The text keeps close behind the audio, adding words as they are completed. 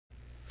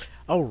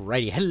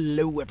Alrighty,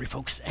 hello every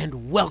folks,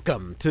 and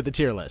welcome to the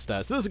tier list. So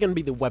this is going to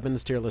be the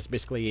weapons tier list,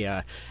 basically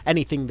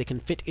anything that can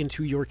fit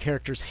into your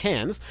character's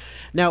hands.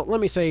 Now, let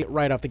me say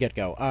right off the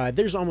get-go,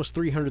 there's almost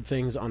 300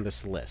 things on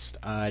this list.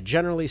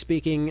 Generally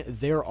speaking,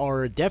 there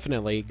are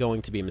definitely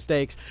going to be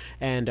mistakes,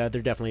 and there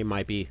definitely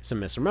might be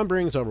some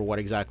misrememberings over what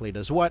exactly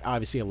does what.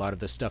 Obviously, a lot of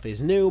this stuff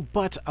is new,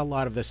 but a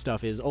lot of this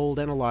stuff is old,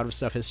 and a lot of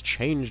stuff has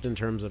changed in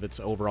terms of its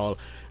overall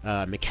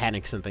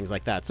mechanics and things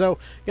like that. So,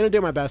 going to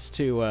do my best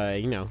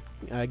to,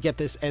 get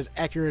this as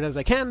accurate as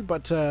I can,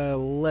 but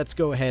let's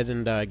go ahead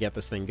and get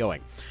this thing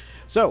going.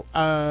 So,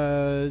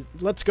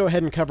 let's go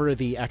ahead and cover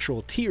the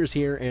actual tiers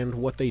here and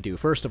what they do,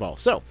 first of all.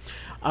 So,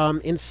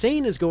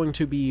 Insane is going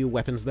to be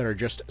weapons that are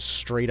just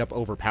straight up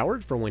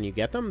overpowered for when you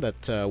get them,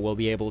 that will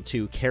be able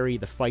to carry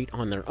the fight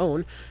on their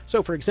own.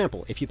 So, for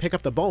example, if you pick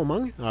up the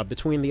Balmung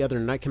between the other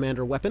Knight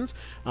Commander weapons,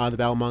 the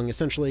Balmung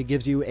essentially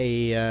gives you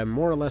a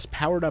more or less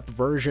powered-up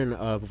version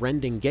of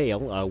Rending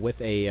Gale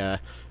with a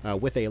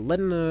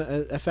leaden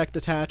effect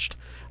attached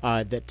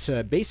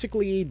that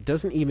basically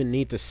doesn't even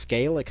need to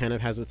scale. It kind of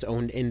has its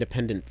own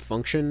independent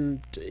function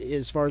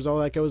as far as all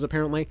that goes,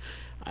 apparently.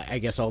 I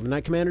guess all the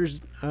Knight Commanders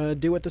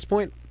do at this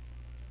point.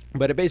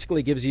 But it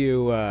basically gives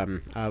you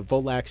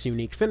Volak's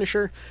unique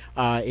finisher.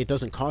 It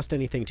doesn't cost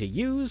anything to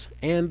use,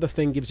 and the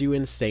thing gives you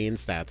insane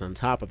stats on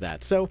top of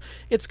that. So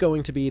it's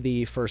going to be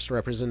the first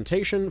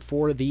representation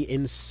for the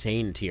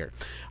insane tier.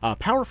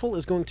 Powerful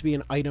is going to be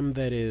an item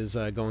that is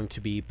going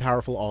to be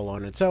powerful all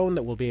on its own,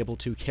 that will be able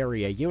to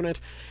carry a unit,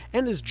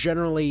 and is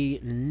generally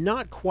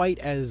not quite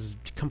as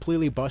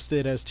completely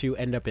busted as to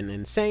end up in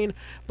insane,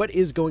 but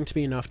is going to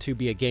be enough to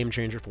be a game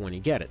changer for when you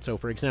get it. So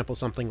for example,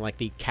 something like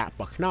the Cat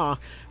Buckna,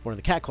 or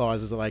the Cat Claws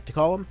as I like to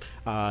call them,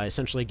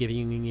 essentially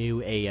giving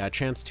you a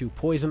chance to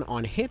poison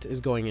on hit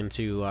is going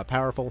into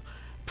powerful.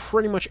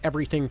 Pretty much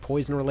everything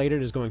poison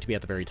related is going to be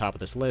at the very top of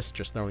this list,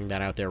 just throwing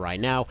that out there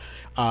right now.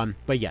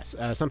 But yes,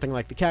 something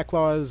like the Cat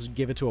Claws,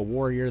 give it to a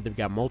warrior. They've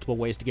got multiple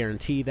ways to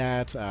guarantee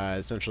that.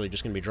 Essentially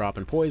just going to be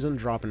dropping poison,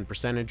 dropping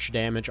percentage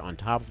damage on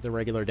top of the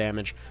regular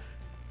damage.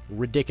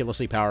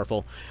 Ridiculously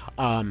powerful.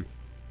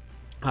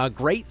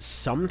 Great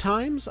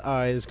sometimes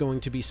is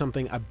going to be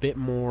something a bit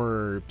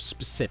more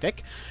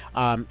specific.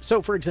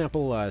 So, for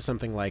example,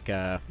 something like,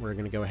 we're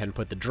going to go ahead and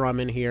put the drum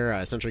in here,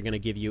 essentially going to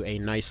give you a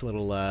nice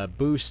little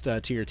boost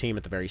to your team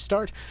at the very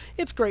start.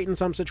 It's great in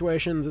some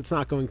situations. It's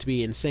not going to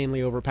be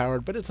insanely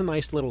overpowered, but it's a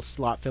nice little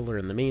slot filler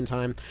in the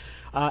meantime.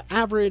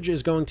 Average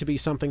is going to be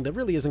something that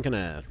really isn't going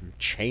to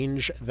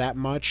change that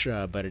much,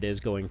 but it is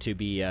going to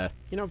be,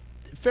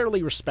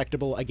 fairly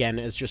respectable, again,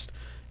 as just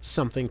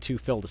something to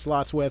fill the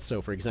slots with.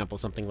 So for example,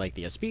 something like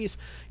the Espice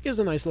gives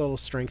a nice little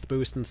strength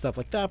boost and stuff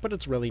like that, but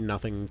it's really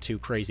nothing too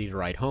crazy to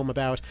write home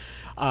about.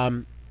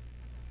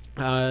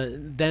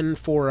 Then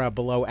for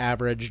below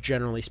average,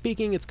 generally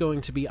speaking, it's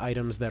going to be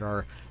items that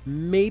are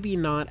maybe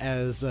not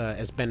as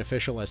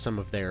beneficial as some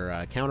of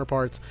their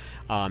counterparts,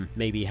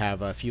 maybe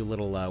have a few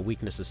little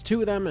weaknesses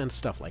to them and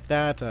stuff like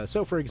that.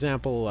 So for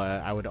example,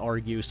 I would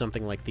argue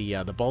something like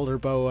the Boulder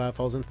Bow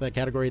falls into that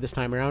category this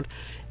time around.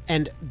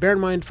 And bear in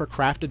mind, for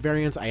crafted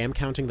variants, I am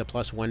counting the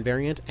 +1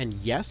 variant, and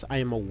yes, I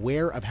am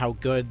aware of how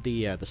good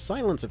the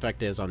silence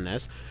effect is on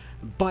this.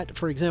 But,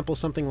 for example,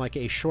 something like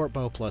a short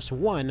bow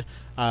 +1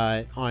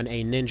 on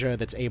a ninja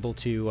that's able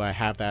to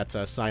have that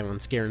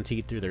silence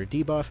guaranteed through their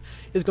debuff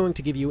is going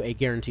to give you a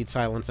guaranteed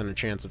silence and a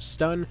chance of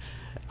stun.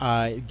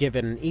 Give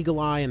it an eagle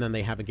eye, and then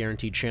they have a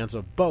guaranteed chance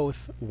of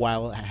both,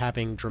 while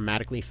having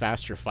dramatically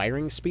faster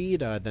firing speed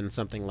than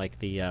something like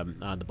the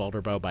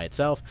Boulder Bow by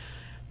itself.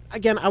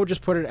 Again, I would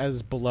just put it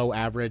as below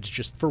average,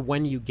 just for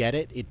when you get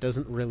it. It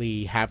doesn't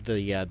really have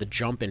the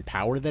jump in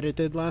power that it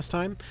did last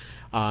time,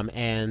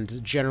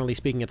 and generally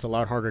speaking, it's a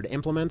lot harder to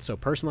implement, so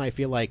personally I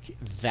feel like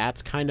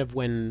that's kind of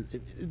when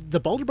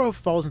the Boulder Bow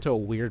falls into a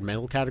weird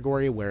middle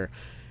category, where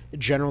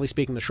generally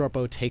speaking, the short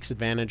bow takes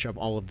advantage of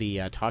all of the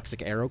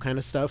toxic arrow kind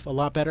of stuff a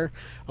lot better,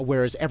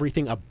 whereas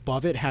everything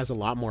above it has a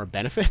lot more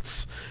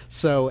benefits.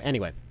 So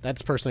anyway,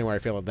 that's personally where I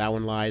feel that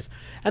one lies.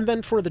 And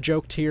then for the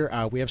joke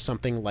tier, we have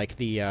something like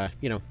the,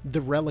 the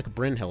Relic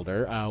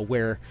Brynhildr,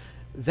 where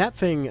that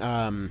thing,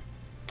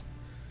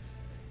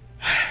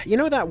 you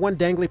know that one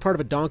dangly part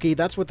of a donkey?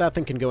 That's what that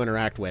thing can go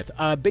interact with.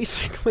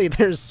 Basically,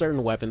 there's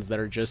certain weapons that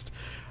are just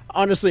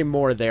honestly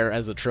more there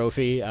as a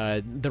trophy.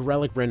 The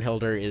Relic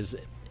Brynhildr is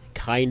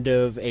kind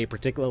of a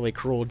particularly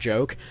cruel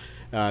joke,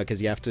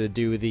 because you have to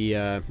do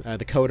the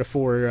Coda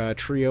 4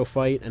 trio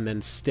fight and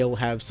then still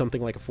have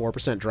something like a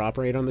 4% drop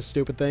rate on this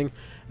stupid thing.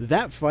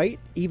 That fight,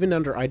 even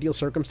under ideal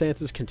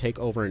circumstances, can take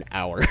over an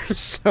hour.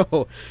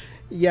 So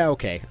yeah,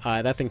 okay,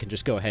 that thing can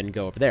just go ahead and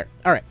go over there.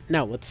 Alright,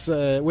 now let's,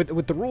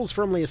 with the rules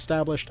firmly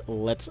established,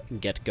 let's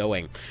get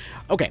going.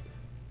 Okay.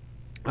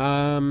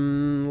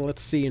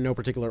 Let's see in no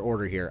particular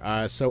order here.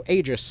 So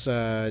Aegis,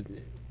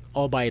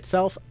 all by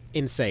itself,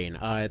 insane.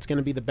 It's going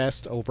to be the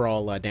best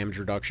overall damage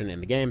reduction in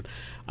the game.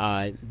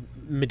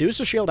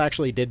 Medusa Shield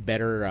actually did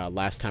better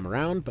last time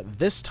around, but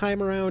this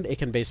time around it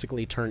can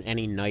basically turn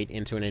any knight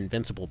into an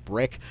invincible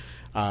brick.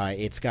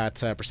 It's got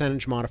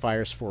percentage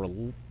modifiers for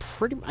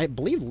I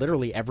believe,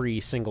 literally every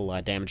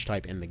single damage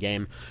type in the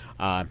game.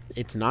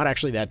 It's not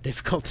actually that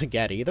difficult to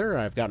get either.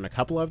 I've gotten a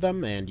couple of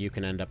them, and you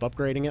can end up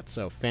upgrading it,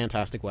 so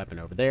fantastic weapon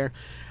over there.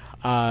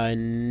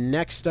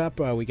 Next up,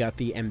 we got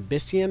the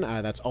Ambition.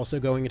 That's also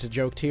going into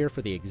joke tier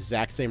for the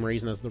exact same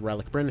reason as the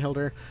Relic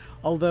Brynhilder.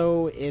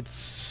 Although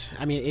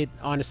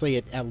honestly,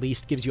 it at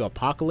least gives you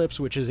Apocalypse,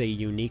 which is a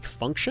unique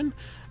function,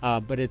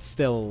 but it's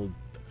still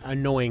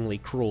annoyingly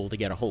cruel to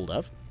get a hold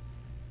of.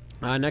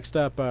 Next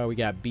up, we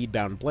got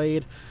Beadbound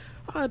Blade.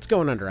 It's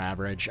going under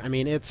average. I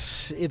mean,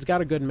 it's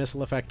got a good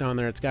missile effect on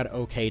there. It's got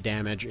okay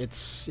damage.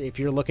 If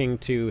you're looking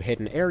to hit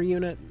an air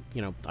unit,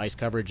 ice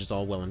coverage is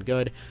all well and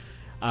good.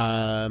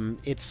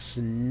 It's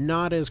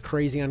not as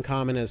crazy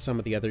uncommon as some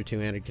of the other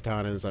two-handed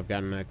katanas. I've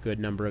gotten a good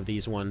number of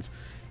these ones.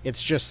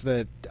 It's just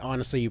that,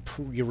 honestly,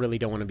 you really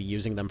don't want to be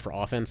using them for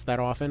offense that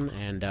often,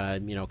 and,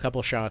 a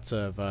couple shots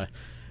of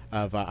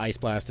Ice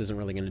Blast isn't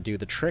really going to do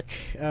the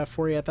trick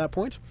for you at that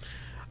point.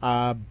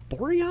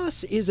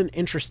 Boreas is an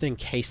interesting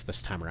case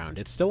this time around.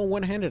 It's still a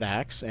one-handed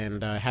axe,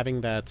 and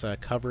having that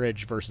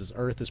coverage versus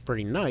Earth is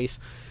pretty nice.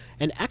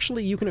 And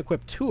actually, you can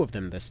equip 2 of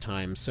them this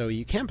time, so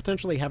you can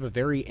potentially have a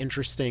very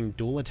interesting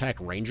dual-attack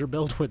ranger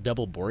build with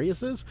double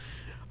Boreases.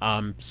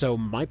 So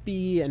might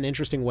be an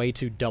interesting way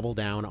to double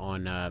down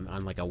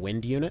on like a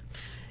wind unit.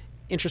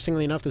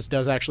 Interestingly enough, this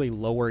does actually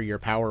lower your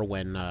power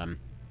when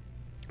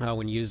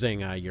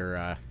using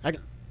your...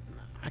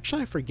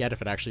 Actually, I forget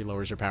if it actually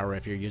lowers your power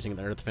if you're using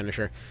the Earth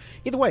Finisher.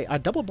 Either way,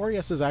 double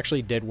Boreases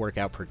actually did work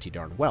out pretty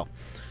darn well.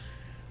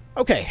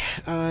 Okay,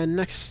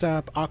 next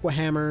up, Aqua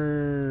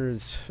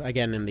Hammers,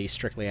 again in the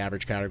strictly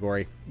average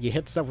category. You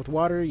hit stuff with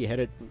water, you hit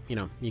it,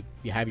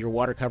 you have your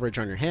water coverage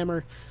on your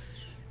hammer.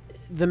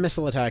 The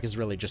missile attack is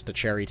really just a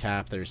cherry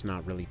tap. There's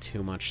not really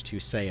too much to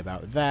say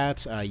about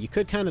that. You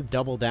could kind of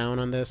double down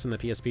on this in the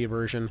PSP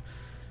version.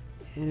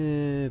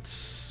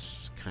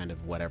 It's kind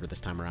of whatever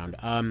this time around.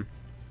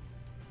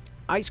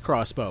 Ice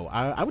Crossbow,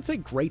 I would say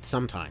great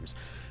sometimes.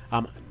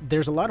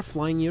 There's a lot of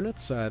flying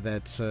units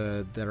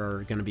that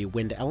are going to be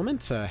wind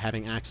element.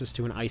 Having access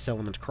to an ice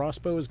element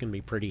crossbow is going to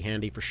be pretty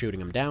handy for shooting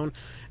them down,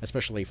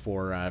 especially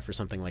for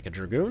something like a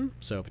Dragoon,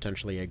 so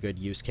potentially a good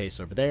use case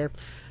over there.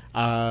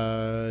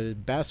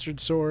 Bastard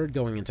Sword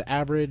going into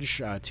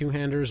average.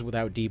 Two-handers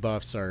without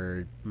debuffs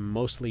are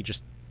mostly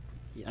just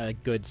a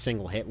good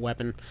single-hit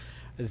weapon.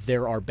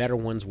 There are better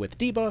ones with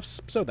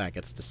debuffs, so that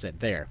gets to sit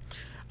there.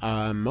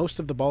 Most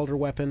of the Balder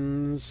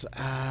weapons...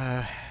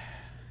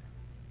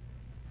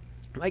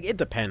 it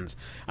depends.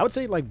 I would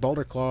say,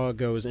 Balder Claw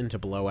goes into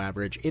below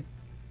average.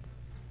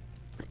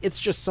 It's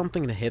just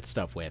something to hit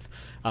stuff with.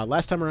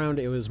 Last time around,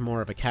 it was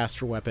more of a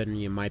caster weapon.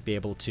 You might be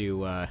able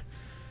to...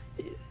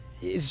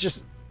 it's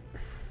just...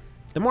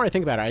 The more I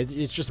think about it,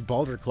 it's just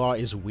Balder Claw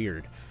is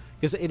weird.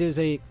 Because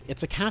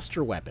it's a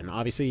caster weapon.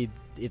 Obviously,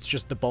 it's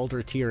just the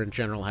Balder tier in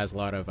general has a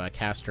lot of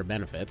caster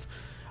benefits.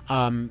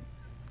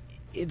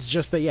 It's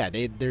just that, yeah,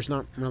 there's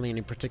not really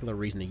any particular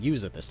reason to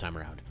use it this time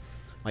around.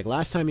 Like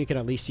last time, you could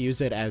at least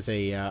use it as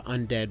a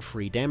undead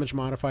free damage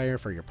modifier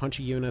for your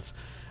punchy units,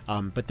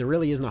 but there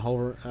really isn't a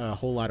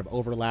whole lot of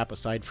overlap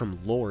aside from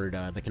Lord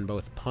that can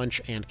both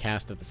punch and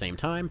cast at the same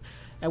time,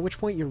 at which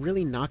point you're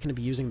really not going to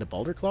be using the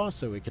Balder Claw,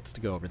 so it gets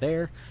to go over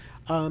there.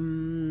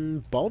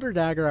 Balder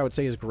Dagger, I would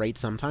say, is great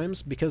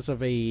sometimes because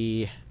of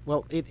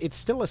it's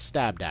still a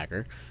stab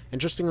dagger.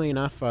 Interestingly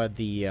enough,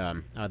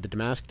 the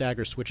Damask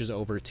Dagger switches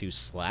over to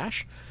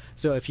Slash,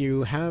 so if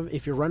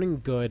you're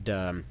running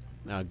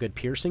good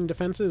piercing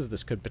defenses,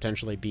 this could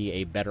potentially be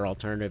a better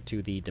alternative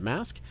to the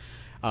Damask.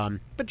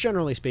 But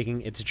generally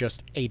speaking, it's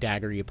just a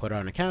dagger you put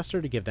on a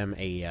caster to give them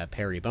a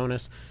parry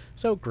bonus,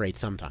 so great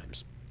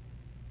sometimes.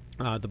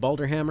 The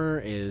Balder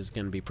Hammer is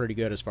going to be pretty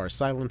good as far as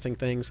silencing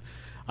things.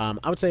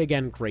 I would say,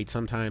 again, great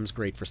sometimes,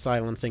 great for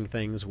silencing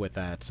things with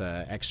that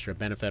extra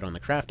benefit on the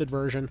crafted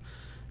version,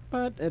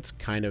 but it's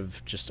kind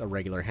of just a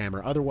regular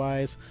hammer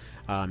otherwise.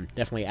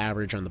 Definitely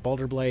average on the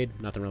Balder Blade,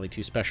 nothing really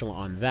too special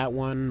on that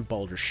one.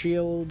 Balder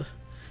Shield,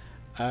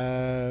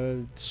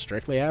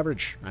 strictly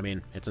average. I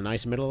mean, it's a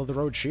nice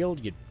middle-of-the-road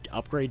shield. You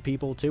upgrade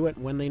people to it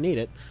when they need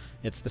it.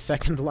 It's the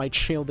second light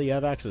shield that you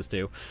have access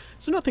to.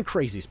 So nothing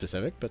crazy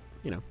specific, but,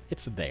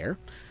 it's there.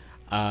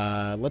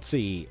 Let's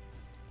see.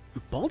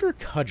 Balder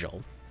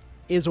Cudgel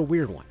is a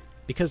weird one,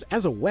 because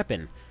as a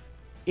weapon,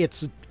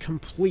 it's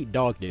complete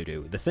dog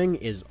doo-doo. The thing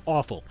is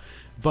awful.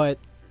 But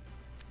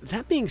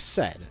that being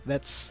said,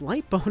 that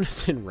slight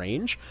bonus in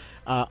range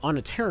on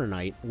a Terror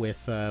Knight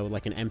with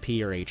like an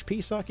MP or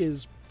HP suck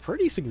is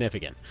pretty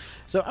significant.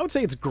 So I would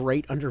say it's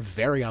great under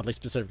very oddly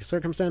specific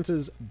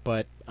circumstances,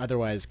 but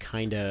otherwise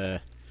kind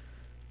of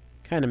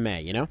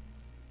meh,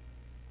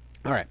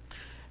 Alright.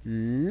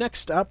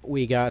 Next up,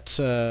 we got,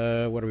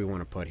 what do we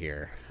want to put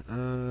here?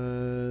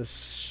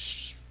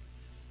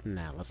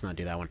 Nah, let's not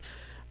do that one.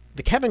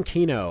 The Kevin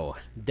Kino,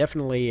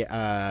 definitely,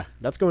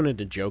 that's going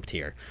into joke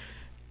tier.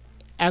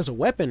 As a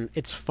weapon,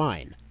 it's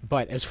fine,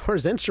 but as far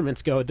as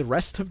instruments go, the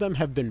rest of them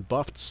have been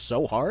buffed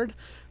so hard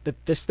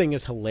that this thing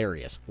is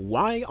hilarious.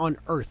 Why on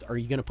earth are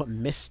you going to put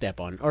misstep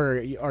on, or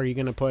are you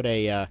going to put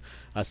a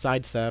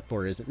sidestep,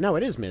 or is it? No,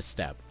 it is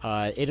misstep.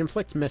 It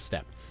inflicts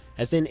misstep,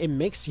 as in it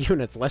makes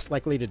units less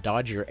likely to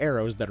dodge your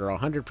arrows that are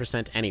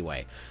 100%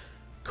 anyway.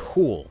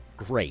 Cool,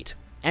 great.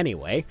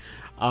 Anyway,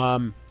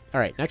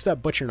 alright, next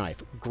up, Butcher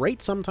Knife.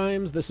 Great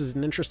sometimes. This is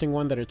an interesting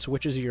one that it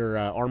switches your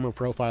armor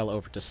profile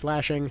over to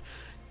slashing.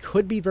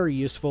 Could be very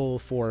useful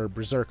for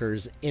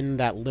Berserkers in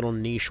that little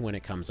niche when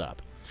it comes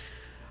up.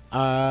 What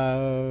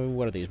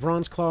are these?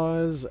 Bronze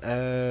Claws?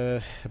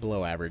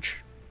 Below average.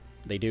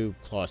 They do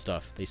claw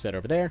stuff. They said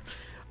over there.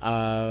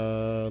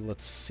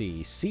 Let's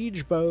see.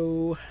 Siege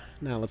Bow.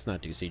 No, let's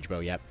not do Siege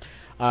Bow yet.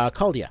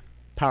 Caldia.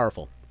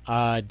 Powerful.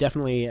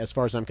 Definitely, as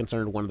far as I'm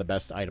concerned, one of the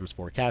best items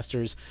for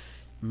casters.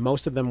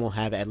 Most of them will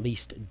have at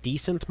least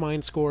decent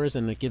mind scores,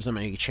 and it gives them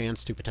a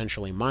chance to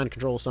potentially mind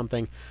control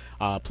something.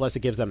 Plus,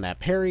 it gives them that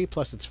parry,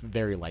 plus it's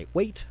very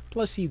lightweight,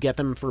 plus you get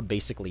them for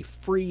basically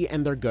free,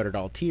 and they're good at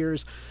all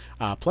tiers.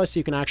 Plus,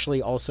 you can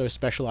actually also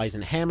specialize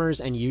in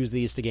hammers and use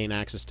these to gain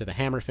access to the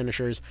hammer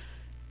finishers.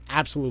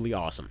 Absolutely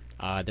awesome.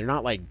 They're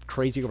not, like,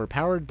 crazy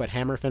overpowered, but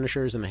hammer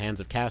finishers in the hands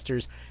of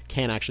casters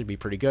can actually be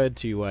pretty good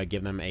to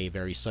give them a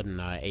very sudden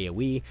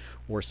AoE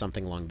or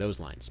something along those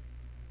lines.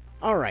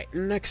 Alright,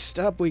 next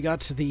up we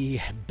got the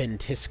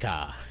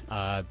Bentiska.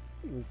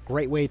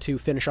 Great way to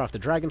finish off the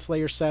Dragon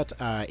Slayer set.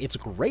 It's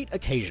great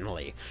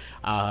occasionally.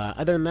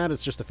 Other than that,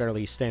 it's just a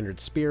fairly standard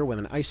spear with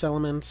an ice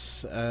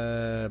element.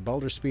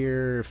 Balder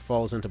Spear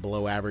falls into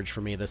below average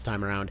for me this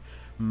time around,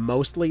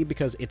 mostly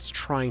because it's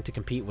trying to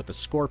compete with the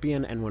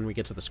Scorpion, and when we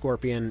get to the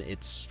Scorpion,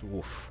 it's...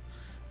 oof.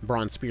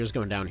 Bronze Spear's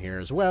going down here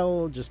as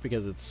well, just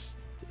because it's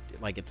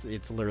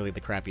literally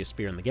the crappiest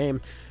spear in the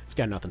game. It's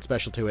got nothing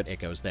special to it, it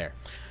goes there.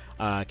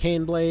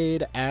 Cane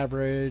Blade,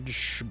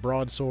 average.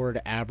 Broadsword,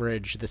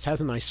 average. This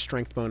has a nice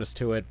strength bonus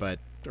to it, but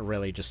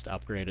really just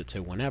upgrade it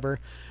to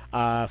whenever.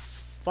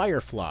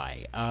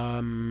 Firefly,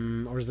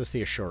 or is this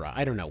the Ashura?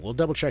 I don't know. We'll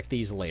double check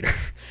these later.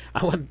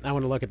 I want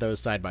to look at those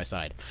side by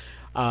side.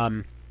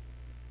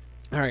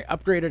 Alright,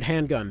 upgraded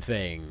handgun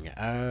thing.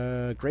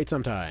 Great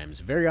sometimes.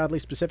 Very oddly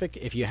specific.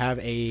 If you have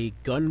a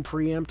gun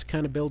preempt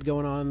kind of build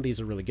going on, these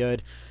are really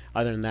good.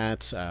 Other than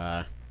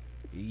that,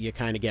 you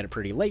kind of get it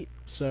pretty late,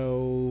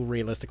 so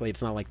realistically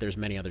it's not like there's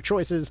many other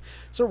choices,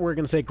 so we're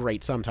going to say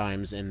great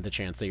sometimes in the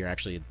chance that you're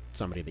actually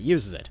somebody that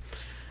uses it.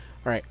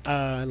 Alright,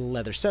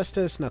 Leather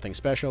Cestus, nothing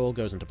special,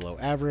 goes into below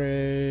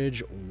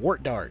average.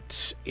 Wart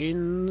Dart,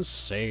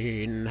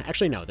 insane.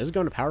 Actually, no, this is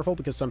going to powerful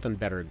because something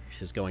better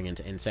is going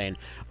into insane.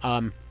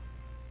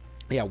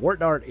 Yeah, Wart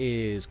Dart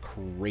is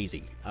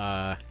crazy.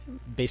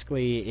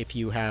 Basically, if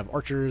you have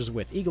archers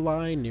with Eagle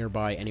Eye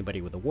nearby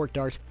anybody with a Wart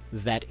Dart,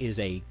 that is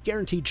a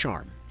guaranteed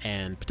charm,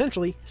 and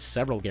potentially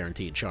several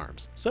guaranteed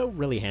charms, so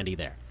really handy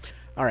there.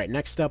 Alright,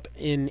 next up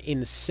in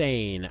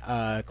Insane,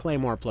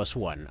 Claymore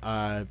 +1.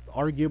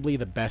 Arguably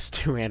the best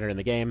two-hander in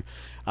the game.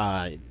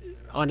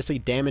 Honestly,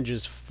 damage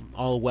is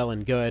all well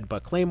and good,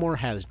 but Claymore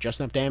has just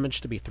enough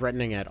damage to be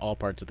threatening at all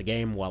parts of the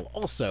game, while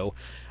also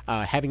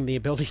having the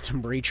ability to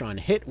breach on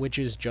hit, which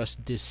is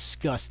just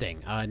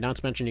disgusting. Not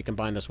to mention you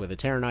combine this with a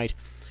Terranite,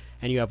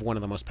 and you have one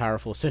of the most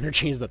powerful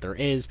synergies that there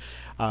is.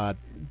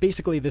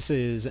 Basically, this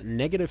is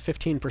negative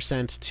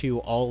 15% to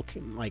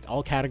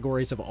all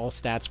categories of all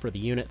stats for the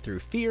unit through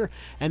Fear,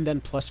 and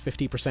then plus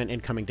 50%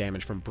 incoming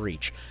damage from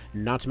Breach.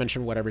 Not to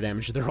mention whatever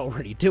damage they're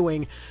already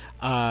doing.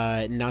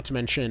 Not to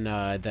mention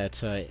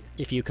that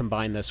if you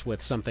combine this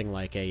with something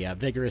like a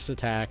Vigorous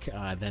attack,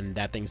 then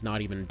that thing's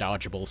not even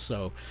dodgeable,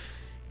 so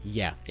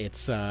yeah,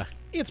 it's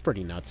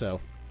pretty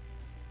nutso.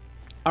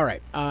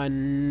 Alright,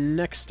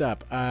 next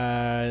up,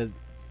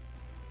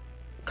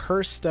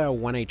 Cursed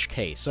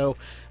 1HK. So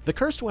the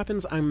cursed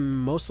weapons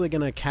I'm mostly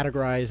going to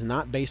categorize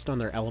not based on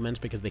their element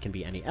because they can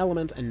be any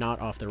element, and not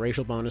off the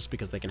racial bonus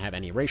because they can have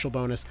any racial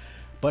bonus,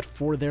 but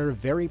for their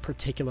very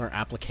particular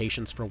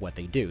applications for what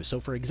they do. So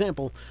for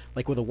example,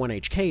 like with a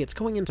 1HK, it's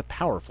going into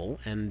powerful,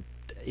 and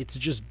it's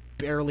just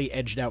barely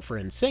edged out for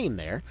insane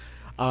there.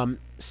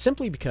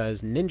 Simply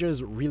because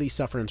ninjas really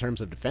suffer in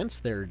terms of defense.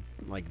 Their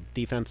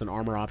defense and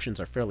armor options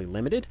are fairly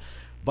limited,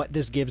 but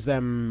this gives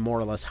them more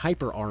or less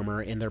hyper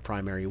armor in their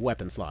primary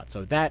weapon slot,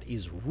 so that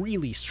is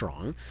really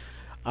strong.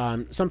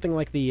 Something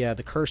like the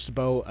cursed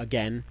bow,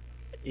 again,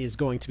 is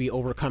going to be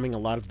overcoming a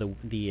lot of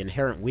the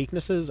inherent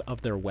weaknesses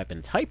of their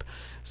weapon type,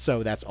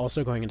 so that's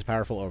also going into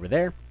powerful over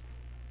there.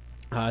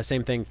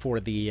 Same thing for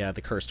the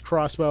cursed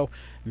crossbow.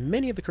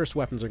 Many of the cursed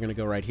weapons are going to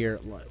go right here,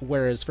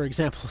 whereas, for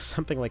example,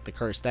 something like the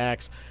cursed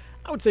axe,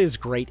 I would say is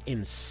great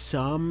in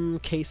some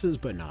cases,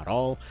 but not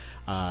all.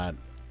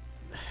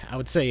 I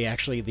would say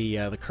actually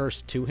the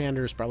cursed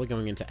two-hander is probably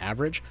going into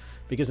average,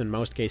 because in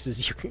most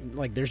cases you can,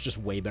 like, there's just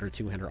way better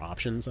two-hander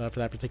options for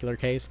that particular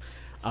case.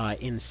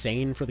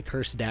 Insane for the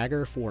cursed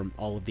dagger for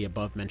all of the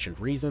above mentioned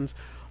reasons.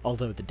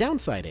 Although the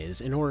downside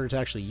is, in order to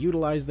actually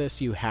utilize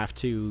this, you have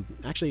to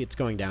actually it's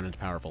going down into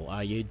powerful.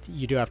 You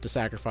do have to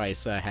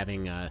sacrifice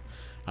having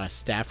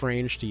staff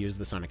range to use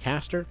this on a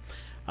caster,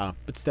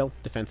 but still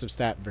defensive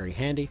stat, very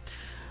handy.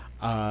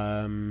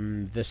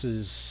 This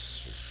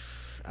is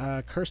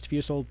Cursed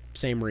Fusel,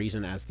 same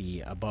reason as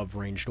the above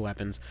ranged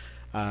weapons.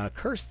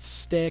 Cursed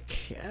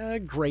Stick,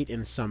 great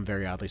in some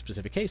very oddly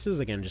specific cases.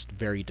 Again, just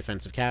very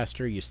defensive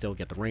caster. You still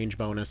get the range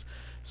bonus,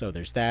 so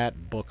there's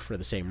that. Book for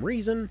the same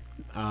reason.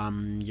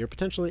 You're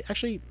potentially...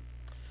 Actually,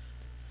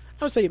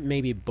 I would say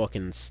maybe Book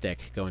and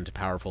Stick go into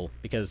powerful,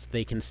 because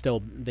they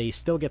still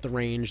get the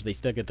range, they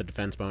still get the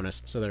defense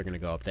bonus, so they're going to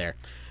go up there.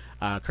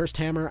 Cursed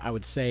Hammer, I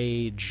would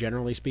say,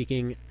 generally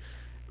speaking,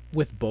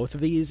 with both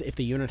of these, if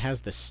the unit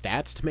has the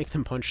stats to make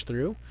them punch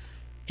through,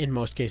 in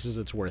most cases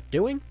it's worth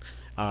doing,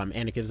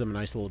 and it gives them a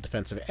nice little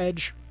defensive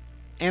edge,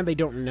 and they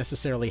don't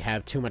necessarily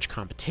have too much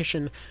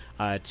competition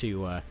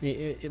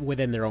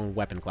within their own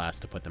weapon class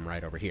to put them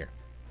right over here.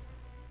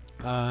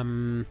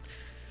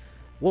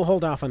 We'll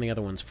hold off on the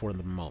other ones for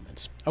the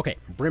moment. Okay,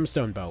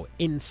 Brimstone Bow,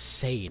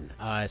 insane,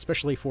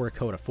 especially for a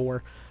code of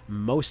 4.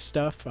 Most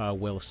stuff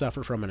will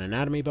suffer from an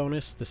anatomy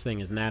bonus. This thing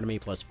is anatomy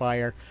plus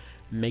fire.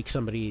 Make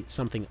somebody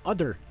something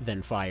other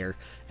than fire,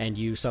 and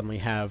you suddenly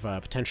have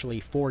potentially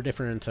 4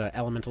 different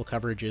elemental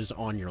coverages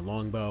on your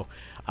longbow.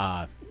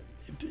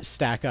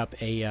 Stack up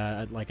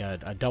a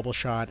double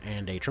shot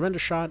and a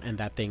tremendous shot, and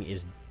that thing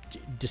is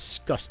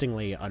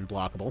disgustingly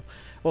unblockable.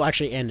 Well,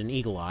 actually, and an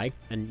eagle eye,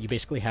 and you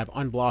basically have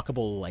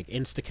unblockable, like,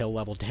 insta-kill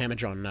level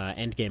damage on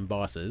endgame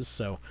bosses,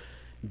 so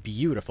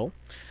beautiful.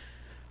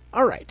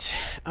 Alright,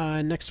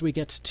 next we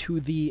get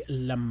to the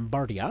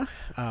Lombardia,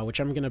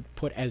 which I'm going to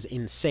put as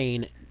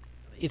insane.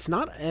 It's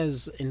not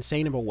as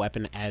insane of a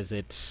weapon as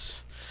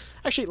it's...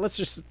 Actually, let's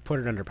just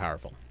put it under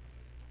powerful.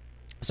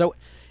 So,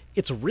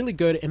 it's really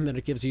good in that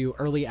it gives you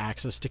early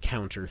access to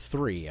counter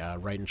 3,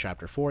 right in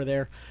Chapter 4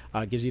 there.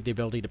 Gives you the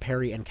ability to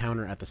parry and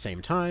counter at the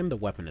same time. The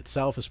weapon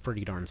itself is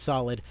pretty darn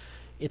solid.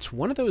 It's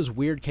one of those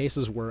weird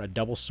cases where a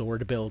double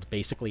sword build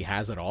basically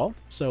has it all.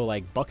 So,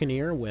 like,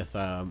 Buccaneer with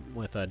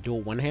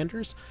dual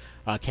one-handers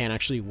can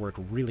actually work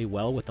really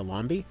well with the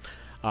Lombi.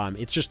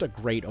 It's just a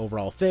great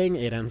overall thing.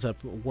 It ends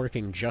up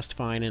working just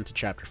fine into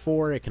Chapter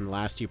 4. It can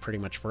last you pretty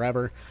much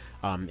forever.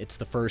 It's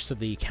the first of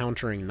the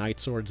countering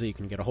knight swords that you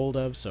can get a hold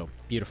of, so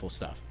beautiful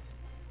stuff.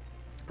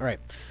 Alright,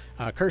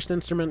 Cursed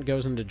Instrument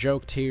goes into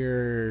joke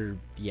tier.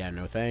 Yeah,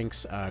 no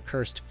thanks.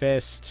 Cursed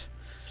Fist.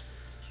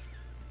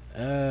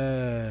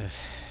 I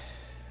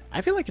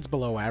feel like it's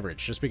below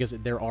average, just because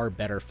there are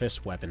better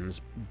fist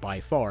weapons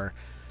by far.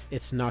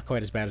 It's not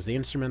quite as bad as the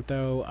instrument,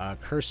 though.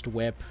 Cursed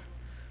Whip.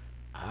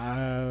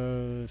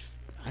 I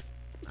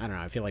don't know,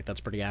 I feel like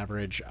that's pretty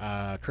average.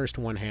 Cursed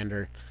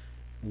One-Hander,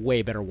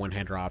 way better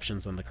one-hander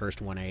options than the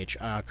Cursed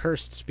 1H.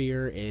 Cursed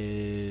Spear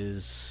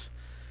is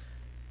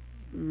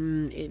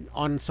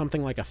on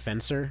something like a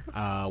Fencer,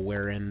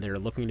 wherein they're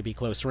looking to be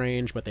close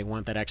range, but they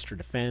want that extra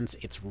defense.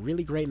 It's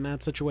really great in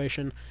that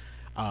situation.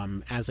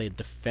 As a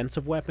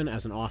defensive weapon,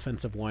 as an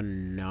offensive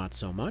one, not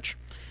so much.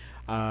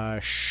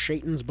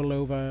 Shaitan's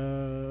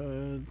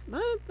Belova,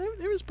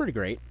 it was pretty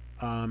great.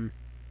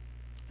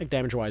 Like,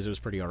 damage-wise, it was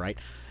pretty alright.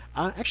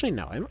 Actually,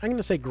 no, I'm going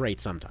to say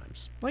great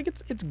sometimes. Like,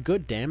 it's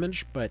good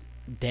damage, but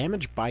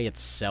damage by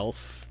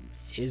itself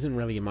isn't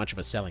really much of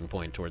a selling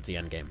point towards the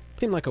endgame.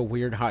 Seemed like a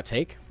weird hot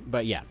take,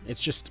 but yeah,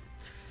 it's just...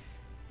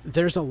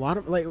 There's a lot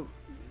of, like...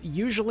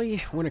 Usually,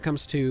 when it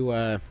comes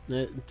to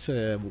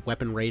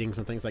weapon ratings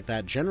and things like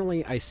that,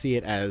 generally I see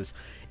it as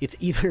it's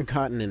either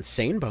got an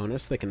insane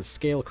bonus that can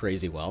scale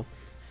crazy well,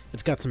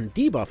 it's got some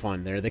debuff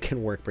on there that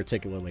can work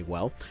particularly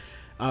well,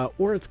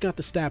 or it's got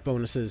the stat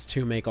bonuses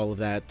to make all of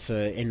that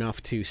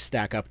enough to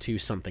stack up to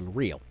something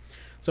real.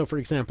 So, for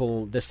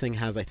example, this thing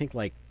has, I think,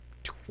 like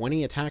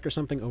 20 attack or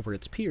something over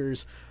its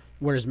peers,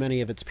 whereas many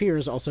of its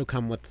peers also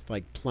come with,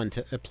 like,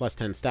 plus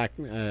 10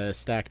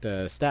 stacked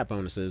stat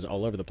bonuses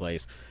all over the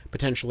place,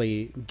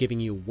 potentially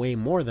giving you way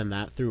more than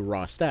that through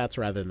raw stats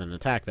rather than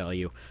attack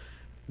value.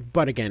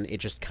 But again, it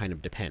just kind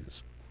of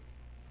depends.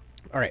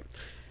 Alright.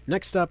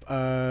 Next up,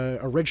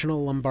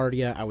 original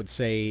Lombardia. I would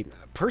say,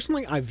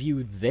 personally, I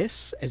view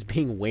this as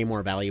being way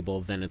more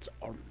valuable than its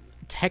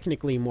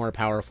technically more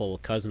powerful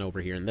cousin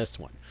over here in this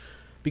one.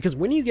 Because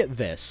when you get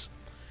this,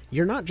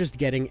 you're not just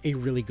getting a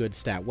really good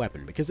stat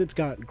weapon, because it's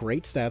got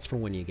great stats for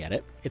when you get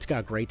it, it's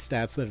got great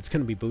stats that it's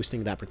going to be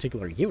boosting that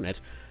particular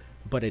unit,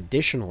 but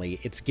additionally,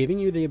 it's giving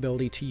you the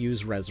ability to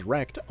use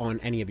Resurrect on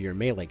any of your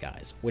melee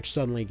guys, which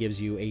suddenly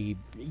gives you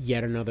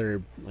yet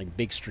another, like,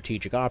 big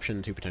strategic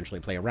option to potentially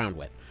play around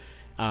with.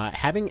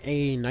 Having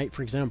a knight,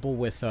 for example,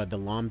 with the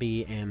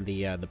Lombi and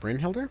the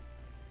Brynhildr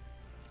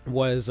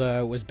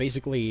was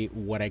basically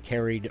what I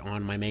carried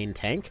on my main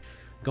tank,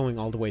 going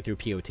all the way through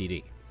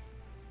POTD.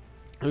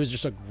 It was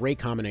just a great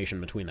combination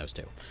between those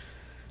two.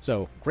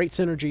 So, great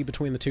synergy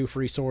between the two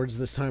free swords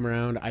this time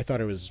around. I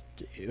thought it was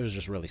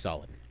just really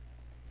solid.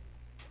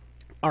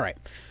 Alright.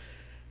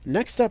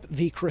 Next up,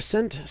 the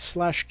Crescent /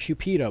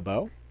 Cupido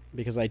bow,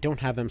 because I don't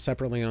have them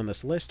separately on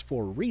this list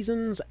for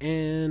reasons,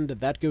 and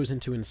that goes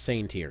into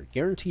insane tier.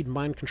 Guaranteed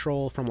mind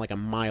control from like a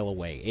mile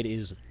away. It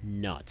is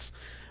nuts.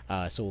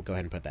 So we'll go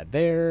ahead and put that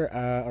there.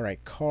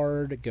 Alright,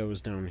 card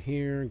goes down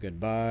here.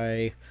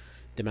 Goodbye.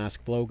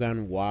 Damask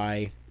blowgun,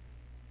 Y.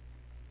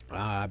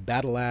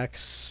 Battle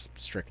axe,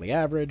 strictly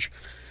average.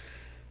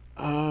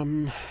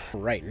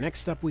 Right,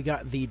 next up we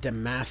got the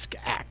Damask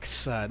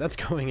axe. That's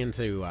going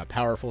into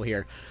powerful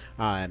here.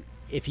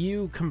 If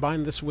you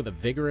combine this with a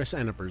Vigorous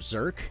and a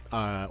Berserk,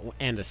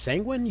 and a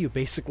Sanguine, you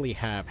basically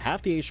have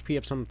half the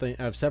HP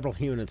of several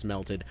units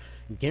melted,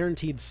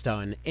 guaranteed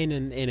stun,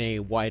 in a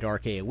wide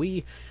arc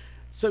AoE,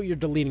 so you're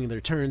deleting their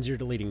turns, you're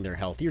deleting their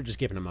health, you're just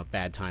giving them a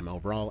bad time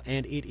overall,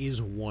 and it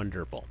is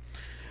wonderful.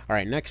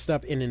 Alright, next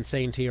up in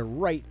insane tier,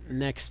 right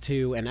next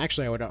to, and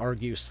actually I would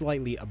argue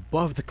slightly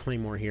above the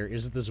Claymore here,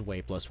 is the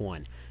Zwei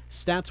 +1.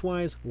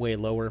 Stats-wise, way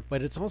lower,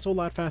 but it's also a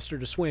lot faster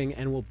to swing,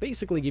 and will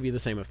basically give you the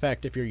same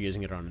effect if you're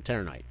using it on a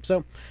Terra Knight.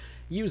 So,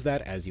 use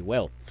that as you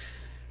will.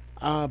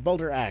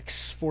 Boulder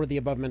Axe, for the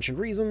above-mentioned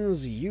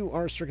reasons, you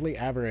are strictly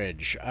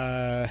average.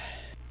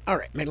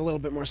 Alright, made a little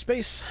bit more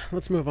space.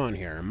 Let's move on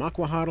here.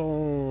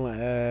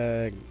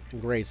 Makwahatl,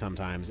 great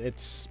sometimes.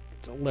 It's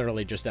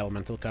literally just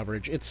elemental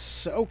coverage.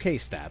 It's okay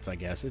stats, I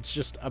guess. It's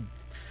just a...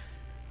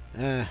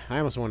 I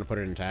almost want to put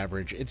it into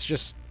average. It's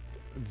just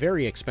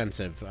very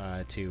expensive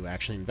to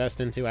actually invest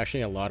into.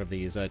 Actually, a lot of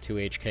these 2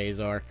 HKs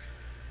are.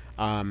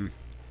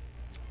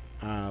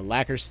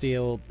 Lacquer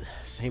Steel,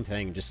 same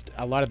thing. Just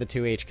a lot of the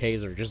 2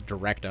 HKs are just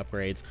direct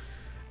upgrades.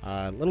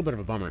 A little bit of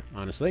a bummer,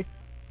 honestly.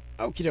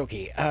 Okie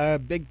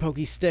dokie. Big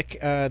Pokey Stick,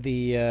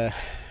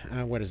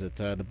 what is it?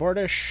 The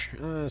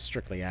Bardish,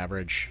 strictly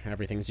average.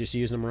 Everything's just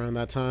using them around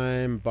that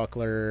time.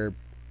 Buckler,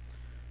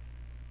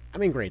 I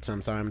mean, great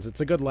sometimes.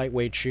 It's a good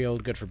lightweight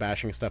shield, good for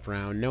bashing stuff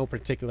around. No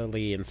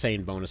particularly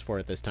insane bonus for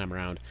it this time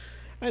around.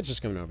 It's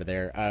just coming over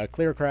there.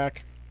 Clear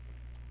Crack,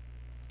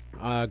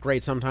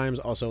 great sometimes.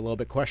 Also a little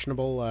bit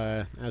questionable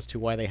as to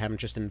why they haven't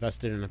just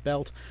invested in a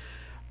belt.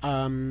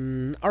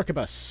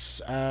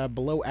 Arquebus,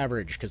 below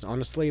average, because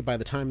honestly, by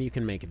the time you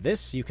can make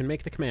this, you can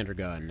make the commander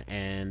gun,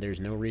 and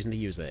there's no reason to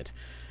use it.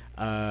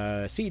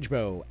 Siege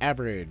Bow,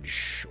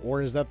 average,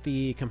 or is that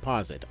the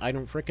composite? I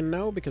don't frickin'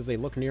 know, because they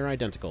look near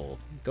identical.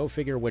 Go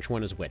figure which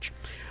one is which.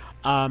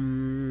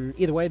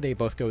 Either way, they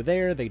both go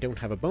there, they don't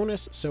have a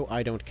bonus, so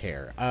I don't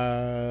care.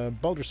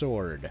 Balder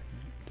Sword,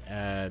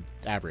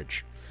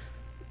 average.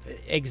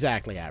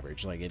 Exactly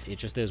average. Like, it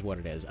just is what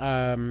it is.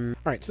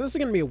 Alright, so this is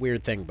going to be a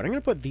weird thing, but I'm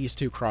going to put these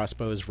two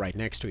crossbows right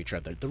next to each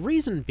other. The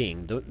reason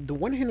being, the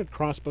one-handed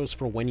crossbows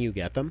for when you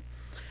get them,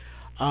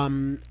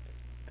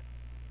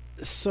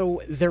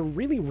 so they're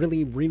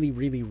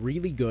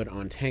really good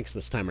on tanks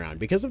this time around.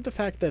 Because of the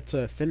fact that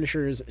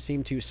finishers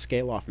seem to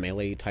scale off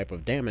melee type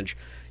of damage,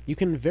 you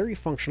can very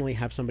functionally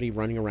have somebody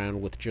running around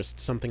with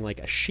just something like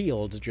a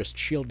shield, just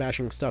shield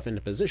bashing stuff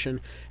into position,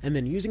 and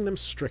then using them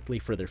strictly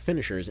for their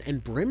finishers.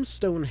 And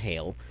Brimstone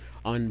Hail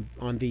on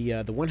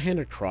the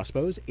one-handed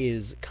crossbows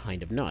is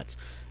kind of nuts.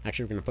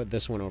 Actually, we're going to put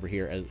this one over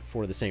here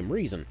for the same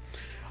reason.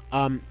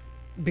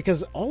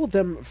 Because all of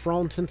them, for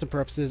all intents and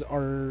purposes,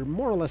 are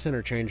more or less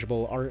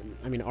interchangeable.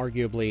 I mean,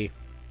 arguably,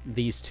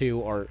 these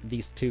two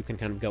can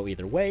kind of go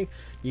either way.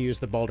 You use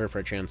the Balder for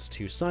a chance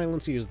to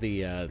silence, you use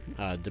the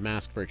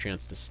Damask for a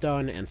chance to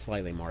stun, and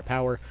slightly more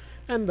power,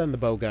 and then the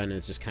bowgun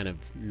is just kind of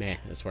meh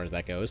as far as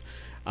that goes.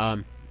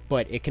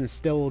 But it can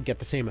still get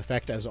the same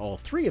effect as all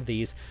three of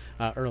these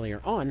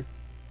earlier on,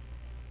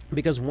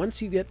 because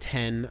once you get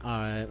 10,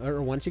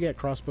 or once you get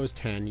crossbows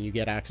 10, you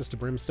get access to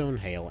Brimstone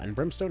Hail, and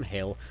Brimstone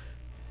Hail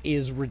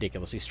is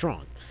ridiculously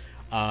strong.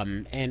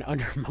 And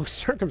under most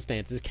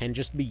circumstances can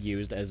just be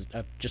used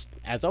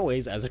as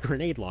always as a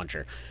grenade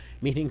launcher,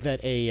 meaning that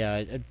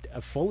a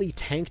fully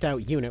tanked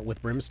out unit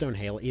with Brimstone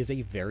Hail is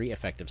a very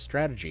effective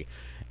strategy.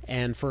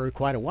 And for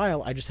quite a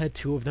while, I just had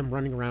 2 of them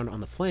running around on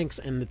the flanks,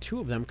 and the 2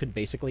 of them could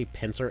basically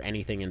pincer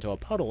anything into a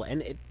puddle,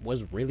 and it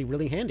was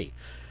really handy.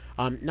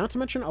 Not to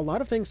mention, a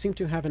lot of things seem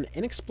to have an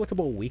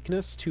inexplicable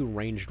weakness to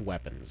ranged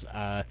weapons.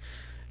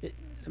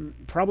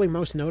 Probably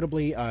most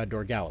notably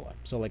Dorgalua.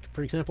 So, like,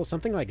 for example,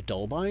 something like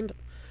Dullbind,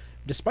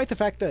 despite the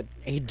fact that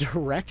a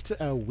direct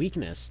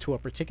weakness to a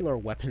particular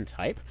weapon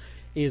type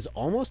is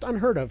almost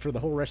unheard of for the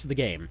whole rest of the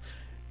game,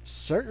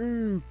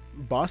 certain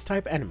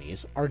boss-type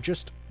enemies are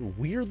just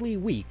weirdly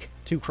weak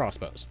to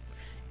crossbows.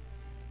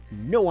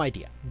 No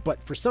idea,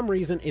 but for some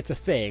reason it's a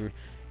thing,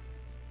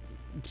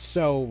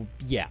 so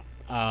yeah.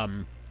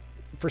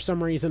 For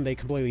some reason they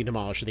completely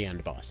demolish the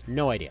end boss.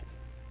 No idea.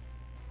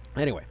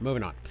 Anyway,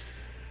 moving on.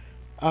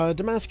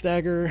 Damask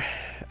Dagger,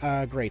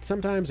 great.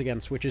 Sometimes,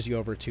 again, switches you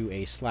over to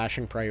a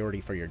slashing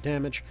priority for your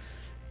damage.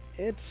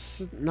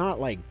 It's not,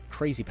 like,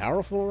 crazy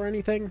powerful or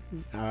anything.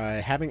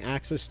 Having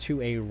access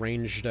to a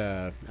ranged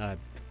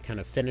kind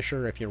of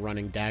finisher if you're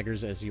running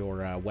daggers as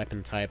your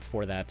weapon type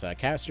for that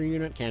caster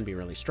unit can be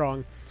really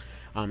strong.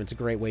 It's a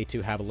great way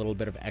to have a little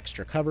bit of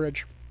extra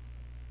coverage.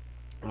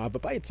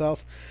 But by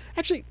itself,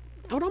 actually,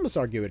 I would almost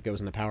argue it goes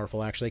into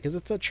powerful, actually, because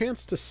it's a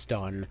chance to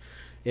stun.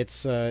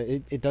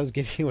 It does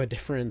give you a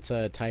different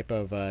type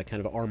of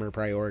kind of armor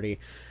priority.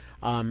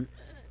 And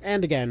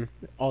again,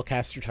 all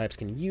caster types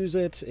can use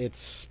it.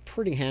 It's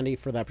pretty handy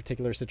for that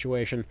particular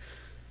situation.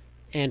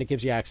 And it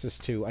gives you access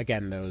to,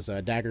 again, those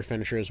dagger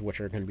finishers, which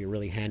are going to be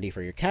really handy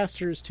for your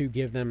casters to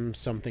give them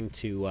something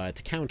to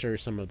counter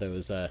some of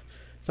those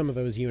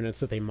units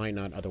that they might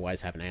not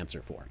otherwise have an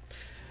answer for.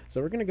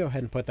 So we're going to go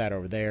ahead and put that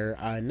over there.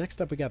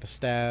 Next up, we got the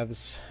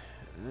staves.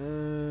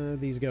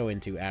 These go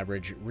into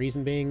average.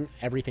 Reason being,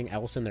 everything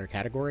else in their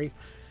category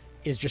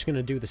is just going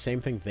to do the same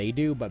thing they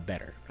do, but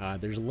better.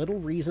 There's little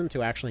reason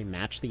to actually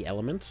match the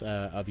element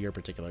of your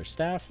particular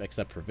staff,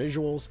 except for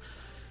visuals.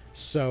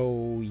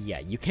 So, yeah,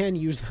 you can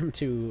use them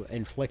to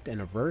inflict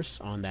an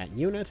averse on that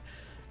unit,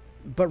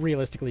 but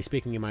realistically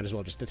speaking, you might as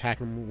well just attack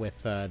them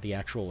with the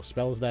actual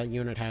spells that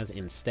unit has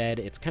instead.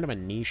 It's kind of a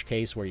niche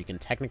case where you can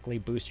technically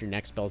boost your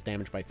next spell's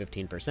damage by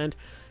 15%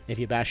 if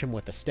you bash him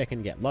with a stick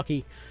and get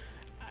lucky.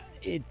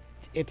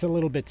 It's a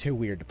little bit too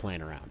weird to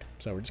plan around,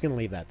 so we're just going to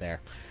leave that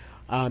there.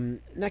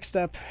 Next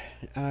up,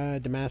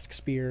 Damask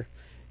Spear.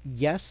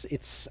 Yes,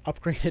 its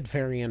upgraded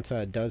variant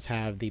does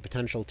have the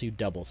potential to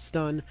double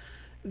stun.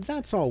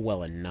 That's all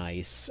well and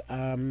nice.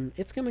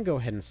 It's going to go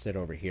ahead and sit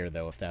over here,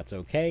 though, if that's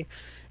okay.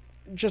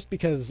 Just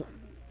because,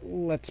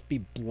 let's be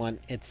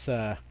blunt,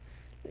 to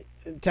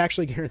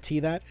actually guarantee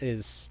that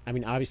is... I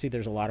mean, obviously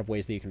there's a lot of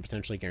ways that you can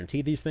potentially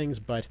guarantee these things,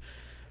 but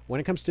when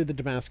it comes to the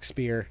Damask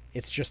Spear,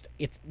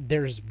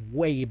 there's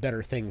way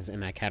better things in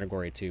that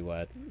category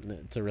to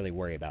really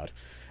worry about.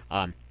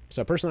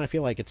 So personally, I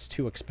feel like it's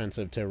too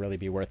expensive to really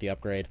be worth the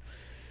upgrade.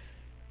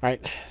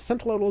 Alright,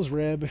 Sentinel's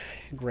Rib,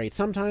 great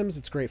sometimes.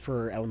 It's great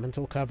for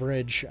elemental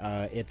coverage.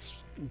 Its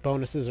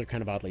bonuses are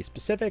kind of oddly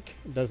specific.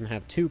 It doesn't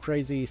have too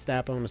crazy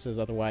stat bonuses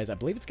otherwise. I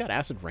believe it's got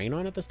Acid Rain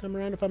on it this time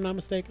around, if I'm not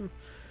mistaken.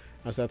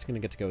 So that's going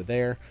to get to go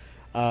there.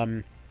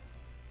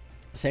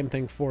 Same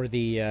thing for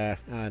the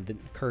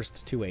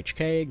Cursed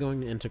 2HK,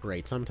 going into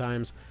great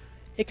sometimes.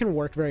 It can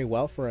work very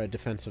well for a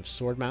defensive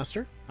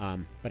Swordmaster,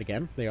 but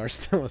again, they are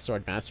still a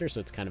Swordmaster, so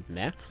it's kind of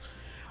meh.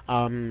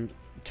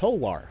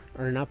 Tulwar,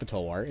 or not the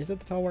Tulwar, is it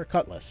the Tulwar?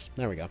 Cutlass,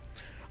 there we go.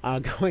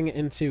 Going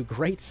into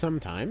great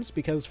sometimes,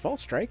 because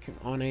False Strike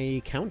on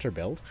a counter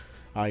build,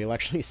 you'll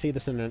actually see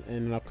this in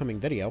an upcoming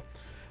video,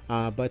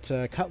 but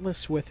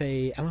Cutlass with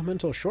a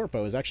Elemental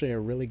Shortbow is actually a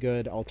really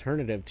good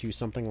alternative to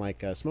something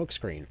like a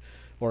Smokescreen,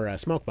 or a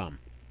Smoke Bomb.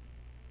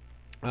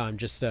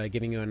 Just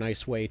giving you a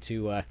nice way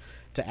to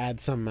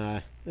add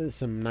some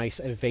nice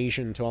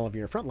evasion to all of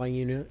your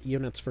frontline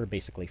units for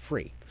basically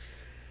free.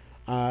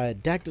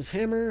 Dagda's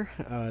Hammer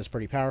is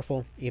pretty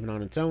powerful. Even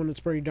on its own, it's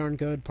pretty darn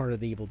good. Part of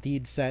the Evil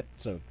Deed set,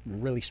 so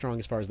really strong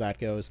as far as that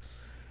goes.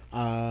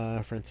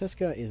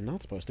 Francisca is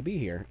not supposed to be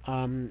here.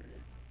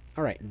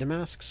 Alright,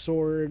 Damask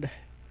Sword.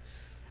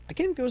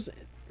 Again, it goes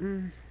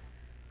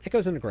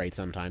into great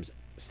sometimes.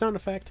 Stun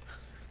effect.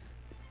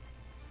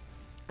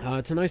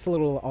 It's a nice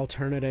little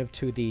alternative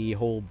to the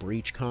whole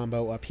Breach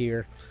combo up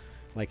here.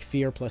 Like,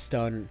 Fear plus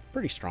Stun,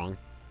 pretty strong.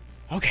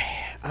 Okay,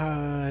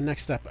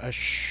 next up,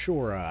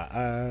 Ashura.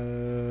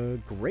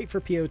 Great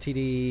for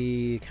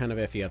POTD, kind of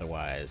iffy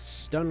otherwise.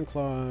 Stun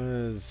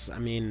Claws, I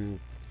mean,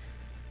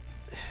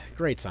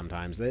 great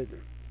sometimes.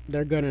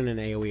 They're good in an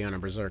AoE on a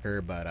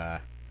Berserker, but,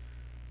 I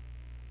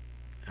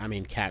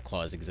mean, Cat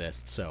Claws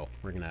exist, so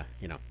we're gonna,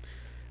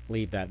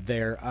 leave that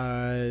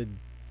there.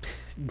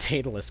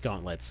 Daedalus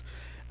Gauntlets.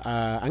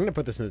 I'm going to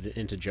put this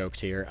into joke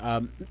tier.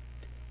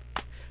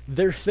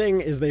 Their thing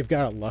is they've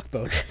got a luck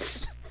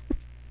bonus.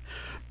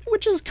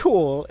 Which is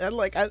cool. And,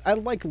 I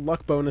like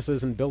luck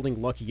bonuses and building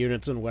luck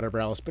units and whatever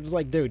else, but it's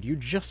like, dude, you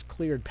just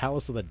cleared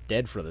Palace of the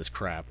Dead for this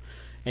crap.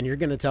 And you're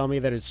going to tell me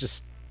that it's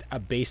just a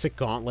basic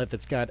gauntlet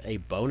that's got a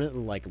bonus,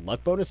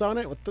 luck bonus on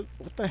it? What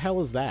the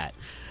hell is that?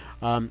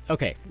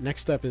 Okay,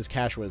 next up is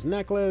Kashua's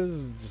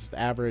Necklace. It's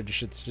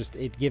average.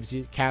 It gives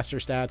you caster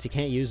stats. You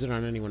can't use it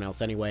on anyone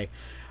else anyway.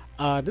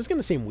 This is going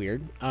to seem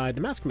weird.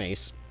 Damask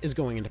Mace is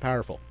going into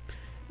powerful.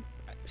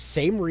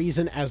 Same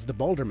reason as the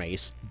Balder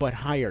Mace, but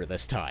higher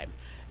this time.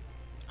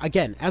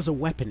 Again, as a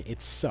weapon,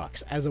 it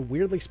sucks. As a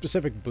weirdly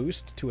specific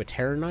boost to a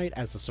Terror Knight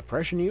as a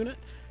suppression unit,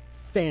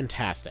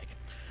 fantastic.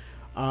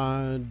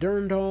 Durandal,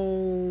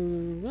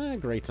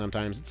 great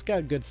sometimes. It's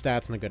got good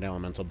stats and a good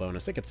elemental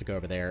bonus. It gets to go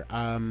over there.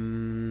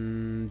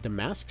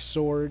 Damask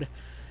Sword,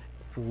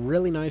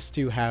 really nice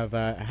to have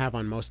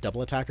on most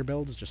double attacker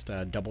builds, just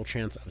a double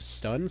chance of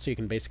stun, so you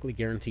can basically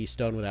guarantee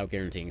stun without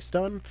guaranteeing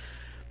stun.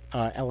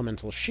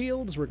 Elemental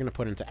Shields we're going to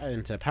put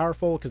into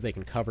powerful, because they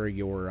can cover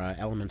your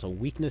elemental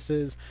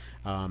weaknesses.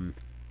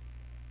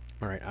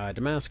 Alright,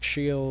 Damask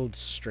Shield,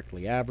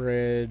 strictly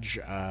average.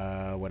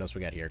 What else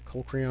we got here?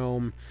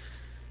 Colcriome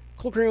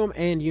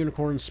and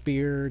Unicorn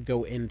Spear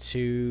go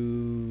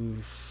into...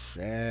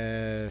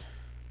 I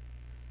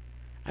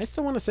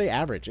still want to say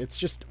average. It's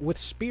just, with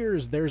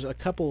spears, there's a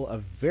couple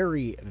of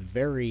very,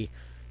 very,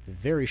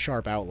 very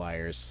sharp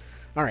outliers.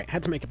 Alright,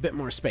 had to make a bit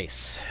more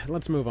space.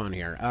 Let's move on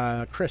here.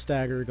 Chris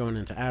Dagger going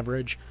into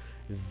average.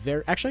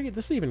 Actually,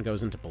 this even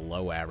goes into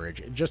below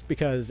average, just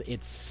because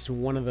it's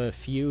one of the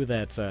few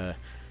that,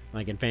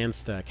 like,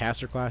 advanced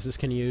caster classes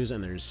can use,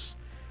 and there's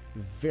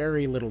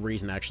very little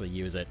reason to actually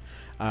use it.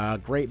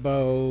 Great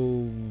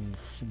Bow,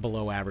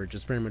 below average.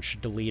 It's pretty much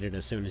deleted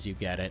as soon as you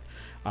get it.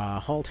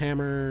 Halt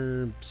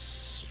Hammer,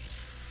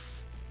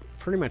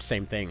 pretty much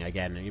same thing.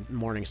 Again,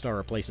 Morningstar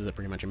replaces it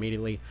pretty much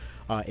immediately.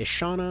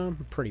 Ishana,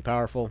 pretty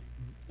powerful.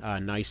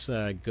 Nice,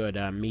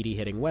 good, meaty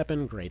hitting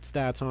weapon. Great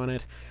stats on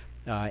it.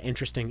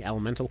 Interesting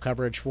elemental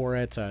coverage for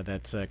it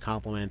that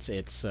complements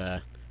its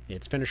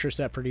finisher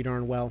set pretty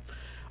darn well.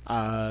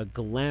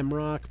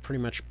 Glamrock,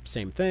 pretty much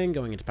same thing,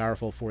 going into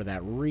powerful for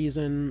that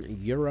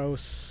reason.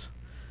 Euros,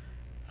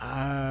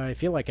 I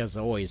feel like, as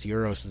always,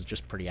 Euros is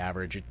just pretty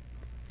average.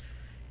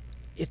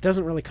 It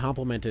doesn't really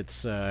complement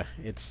its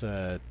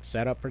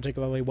setup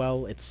particularly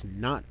well. It's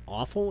not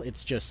awful,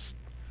 it's just,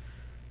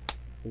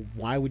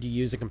 why would you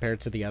use it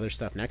compared to the other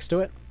stuff next to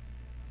it?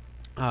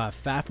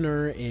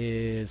 Fafnir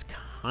is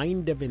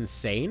kind of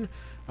insane.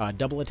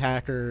 Double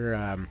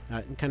attacker,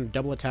 kind of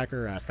double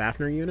attacker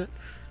Fafnir unit.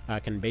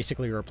 Can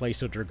basically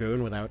replace a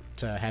Dragoon without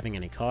having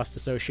any cost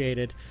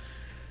associated.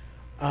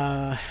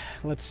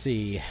 Let's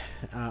see.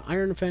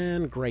 Iron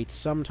Fan, great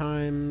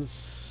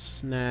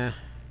sometimes. Nah.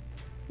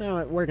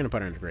 No, we're going to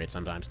put it into great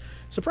sometimes.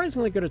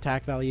 Surprisingly good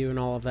attack value and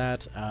all of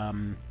that.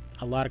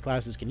 A lot of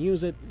classes can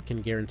use it,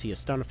 can guarantee a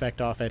stun effect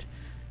off it.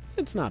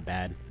 It's not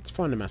bad. It's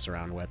fun to mess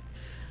around with.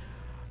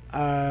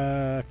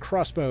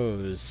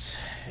 Crossbows.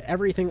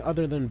 Everything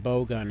other than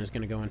bowgun is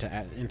going to go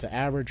into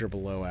average or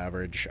below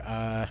average.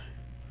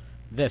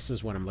 This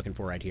is what I'm looking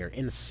for right here.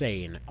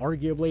 Insane.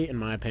 Arguably, in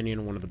my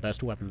opinion, one of the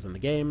best weapons in the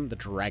game, the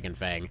Dragon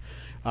Fang.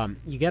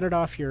 You get it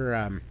off your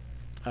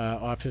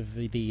off of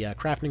the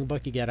crafting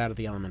book you get out of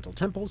the Elemental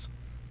Temples.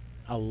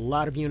 A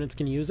lot of units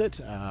can use it.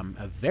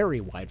 A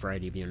very wide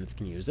variety of units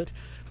can use it.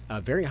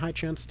 A very high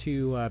chance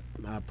to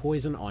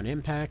poison on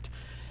impact.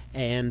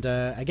 And,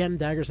 again,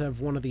 daggers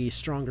have one of the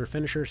stronger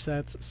finisher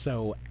sets,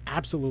 so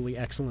absolutely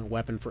excellent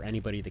weapon for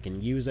anybody that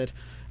can use it.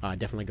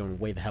 Definitely going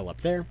way the hell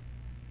up there.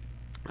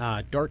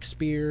 Dark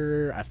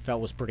Spear, I felt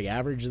was pretty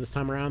average this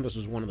time around. This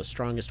was one of the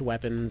strongest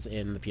weapons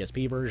in the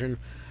PSP version.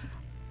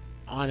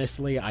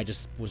 Honestly, I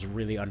just was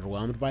really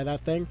underwhelmed by that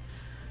thing.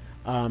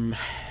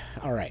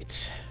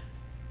 Alright.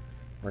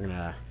 We're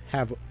gonna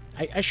have...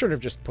 I should have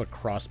just put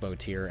Crossbow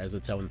tier as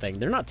its own thing.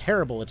 They're not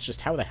terrible, it's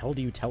just how the hell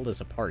do you tell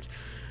this apart?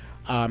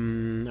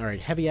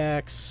 Alright, Heavy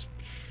Axe...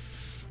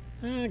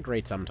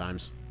 great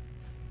sometimes.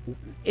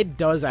 It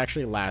does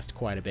actually last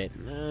quite a bit.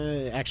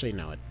 Actually,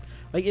 no,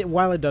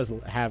 while it does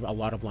have a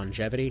lot of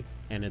longevity,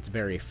 and it's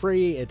very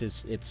free,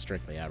 it's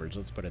strictly average.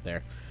 Let's put it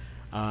there.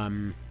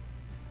 I'm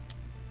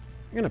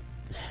gonna...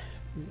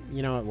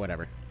 You know what,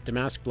 whatever.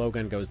 Damask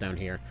Blowgun goes down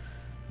here.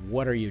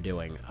 What are you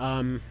doing?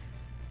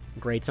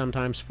 Great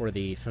sometimes for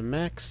the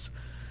Femex.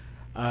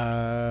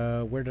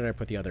 Where did I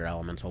put the other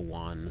elemental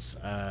wands?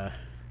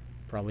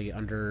 Probably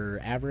under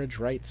average,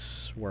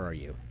 right? Where are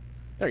you?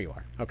 There you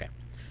are. Okay.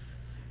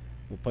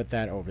 We'll put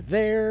that over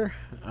there.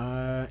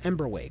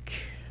 Ember Wake.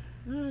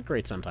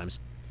 Great sometimes.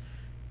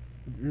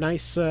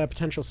 Nice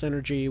potential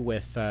synergy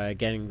with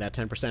getting that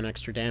 10%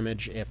 extra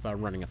damage if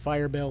running a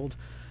fire build.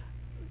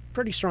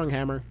 Pretty strong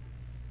hammer.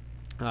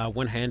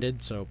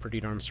 One-handed, so pretty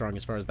darn strong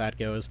as far as that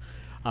goes.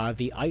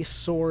 The ice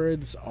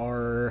swords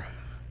are...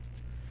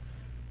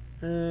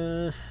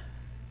 they're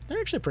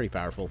actually pretty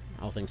powerful,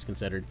 all things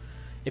considered.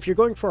 If you're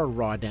going for a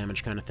raw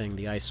damage kind of thing,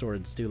 the ice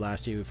swords do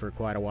last you for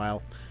quite a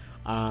while.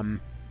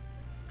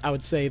 I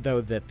would say,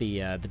 though, that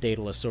the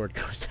Daedalus sword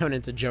goes down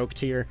into joke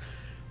tier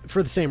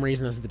for the same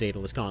reason as the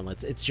Daedalus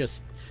gauntlets. It's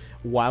just,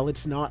 while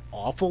it's not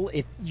awful,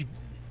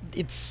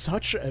 it's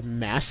such a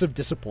massive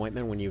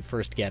disappointment when you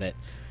first get it.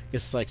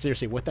 It's like,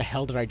 seriously, what the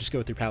hell did I just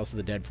go through Palace of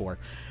the Dead for?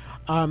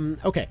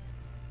 Okay.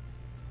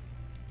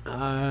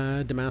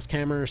 Damask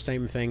Hammer,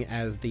 same thing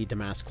as the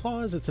Damask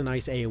Claws. It's a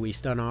nice AoE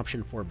stun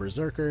option for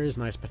Berserkers,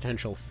 nice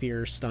potential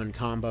fear stun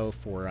combo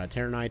for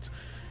Terror Knights.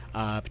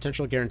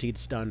 Potential guaranteed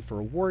stun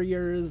for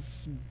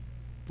warriors,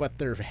 but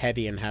they're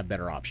heavy and have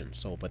better options,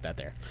 so we'll put that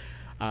there.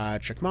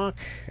 Chakmok,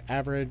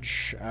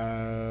 average.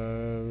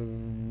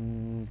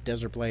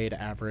 Desert Blade,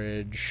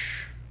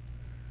 average.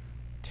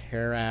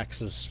 Terror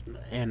Axe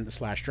and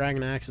 /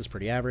 Dragon Axe is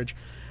pretty average.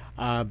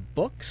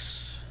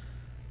 Books.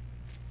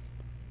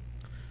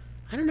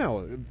 I don't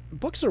know.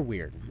 Books are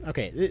weird.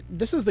 Okay,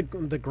 this is the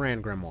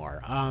Grand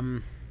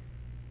Grimoire.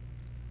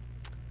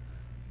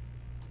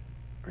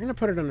 We're gonna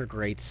put it under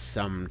great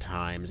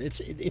sometimes. It's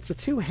a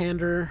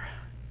two-hander.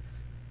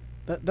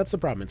 That's the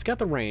problem. It's got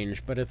the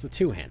range, but it's a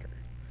two-hander.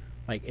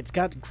 Like, it's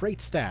got great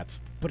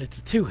stats, but it's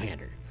a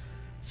two-hander.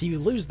 So you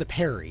lose the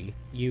parry,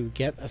 you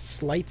get a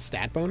slight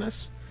stat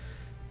bonus.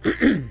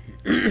 It's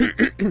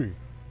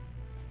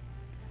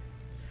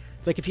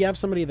like if you have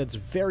somebody that's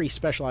very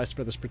specialized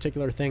for this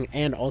particular thing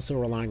and also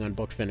relying on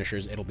book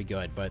finishers, it'll be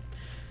good, but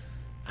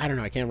I don't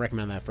know, I can't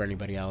recommend that for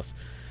anybody else.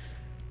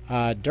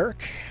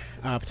 Dirk,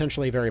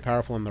 Potentially very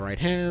powerful in the right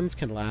hands,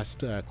 can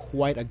last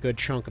quite a good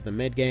chunk of the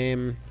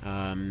mid-game.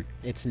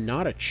 It's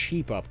not a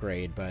cheap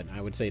upgrade, but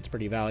I would say it's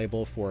pretty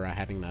valuable for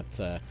having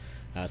that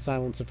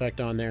silence effect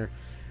on there.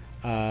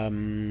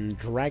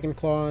 Dragon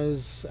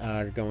Claws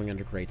are going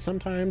under great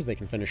sometimes. They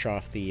can finish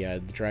off the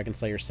Dragon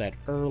Slayer set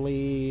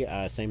early.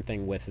 Same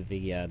thing with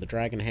the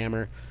Dragon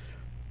Hammer.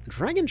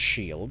 Dragon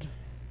Shield,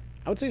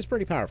 I would say, is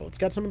pretty powerful. It's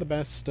got some of the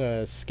best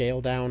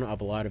scale down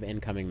of a lot of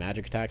incoming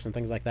magic attacks and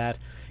things like that.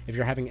 If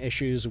you're having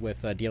issues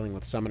with dealing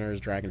with summoners,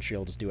 Dragon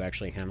Shields do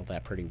actually handle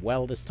that pretty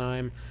well this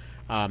time.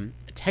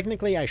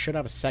 Technically, I should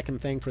have a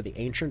second thing for the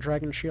Ancient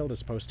Dragon Shield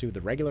as opposed to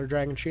the regular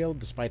Dragon Shield.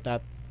 Despite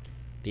that,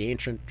 the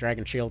Ancient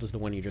Dragon Shield is the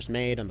one you just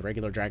made, and the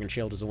regular Dragon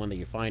Shield is the one that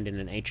you find in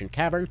an ancient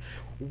cavern.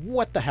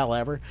 What the hell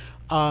ever.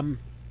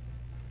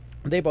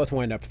 They both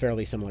wind up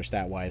fairly similar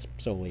stat-wise,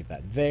 so we'll leave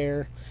that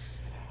there.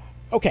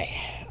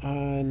 Okay,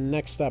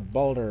 next up,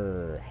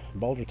 Baldur.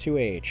 Baldur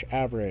 2H,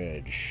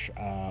 average.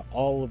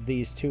 All of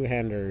these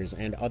two-handers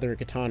and other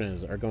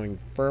katanas are going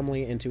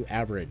firmly into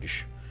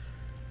average,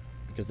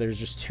 because there's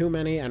just too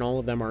many, and all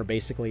of them are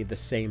basically the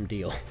same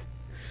deal.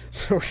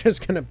 So we're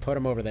just going to put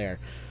them over there.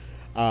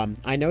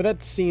 I know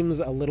that seems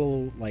a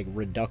little, like,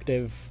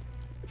 reductive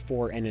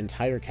for an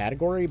entire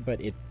category,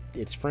 but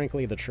it's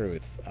frankly the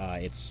truth.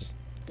 It's just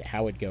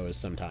how it goes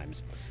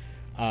sometimes.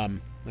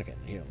 Okay,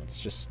 here,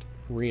 let's just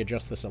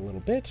readjust this a little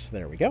bit.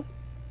 There we go.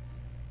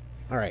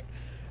 Alright.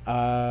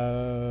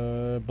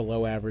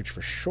 Below average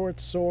for short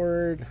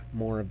sword.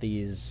 More of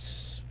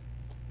these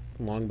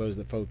longbows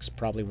that folks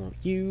probably won't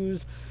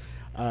use.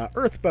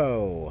 Earth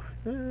bow.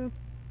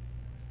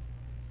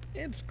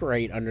 It's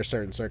great under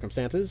certain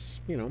circumstances.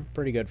 You know,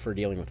 pretty good for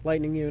dealing with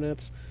lightning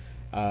units.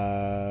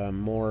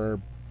 More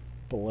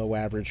below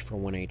average for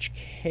 1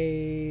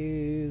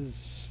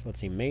 HKs. Let's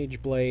see,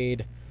 Mage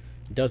Blade.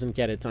 Doesn't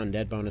get its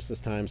undead bonus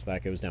this time, so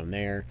that goes down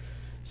there.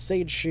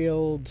 Sage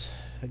Shield,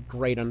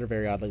 great under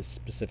very oddly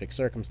specific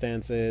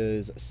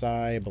circumstances.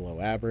 Sai, below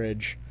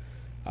average.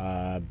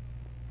 Let's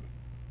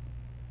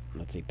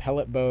see,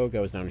 Pellet Bow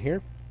goes down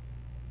here.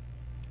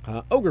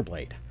 Ogre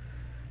Blade.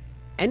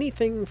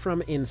 Anything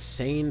from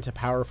insane to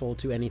powerful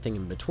to anything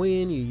in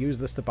between. You use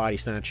this to body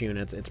snatch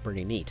units. It's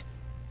pretty neat.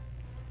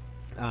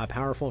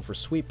 Powerful for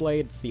Sweep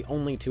Blade. It's the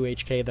only 2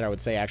 HK that I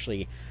would say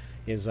actually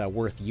is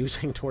worth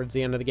using towards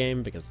the end of the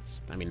game,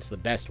 because it's the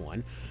best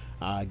one.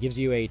 Gives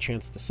you a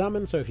chance to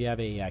summon, so if you have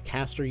a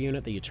caster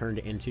unit that you turned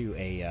into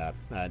a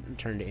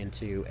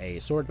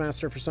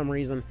Swordmaster for some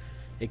reason,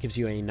 it gives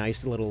you a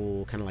nice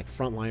little kind of like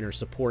frontliner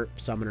support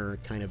summoner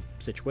kind of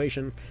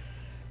situation.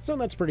 So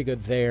that's pretty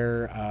good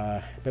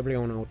there.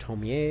 Bibliono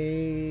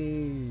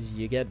Tomie,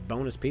 you get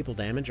bonus people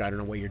damage. I don't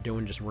know what you're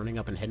doing just running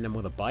up and hitting them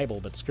with a Bible,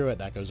 but screw it,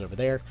 that goes over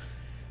there.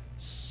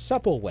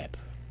 Supple Whip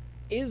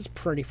is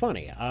pretty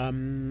funny. I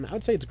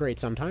would say it's great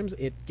sometimes.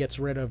 It gets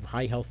rid of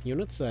high health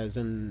units, as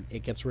in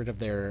it gets rid of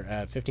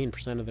their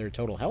 15% of their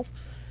total health.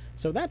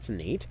 So that's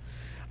neat.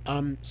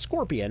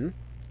 Scorpion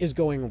is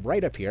going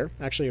right up here,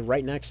 actually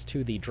right next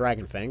to the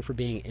Dragon Fang for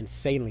being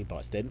insanely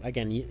busted.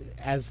 Again,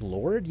 as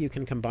Lord, you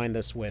can combine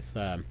this with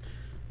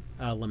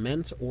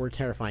Lament or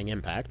Terrifying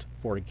Impact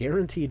for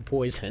guaranteed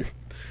poison.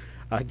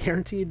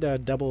 Guaranteed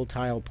double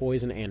tile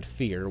poison and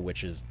fear,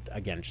 which is,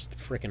 again, just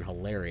freaking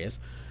hilarious.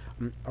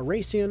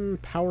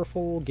 Erasion,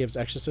 powerful, gives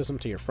exorcism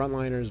to your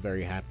frontliners,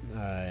 very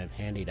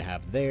handy to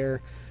have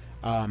there.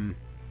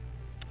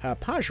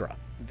 Pajra,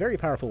 very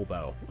powerful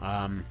bow.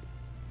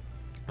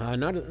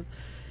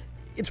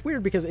 It's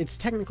weird because it's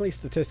technically,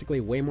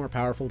 statistically, way more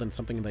powerful than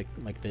something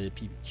like the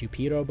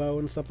Cupido bow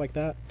and stuff like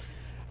that.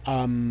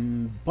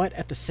 But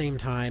at the same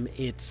time,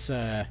 it's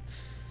a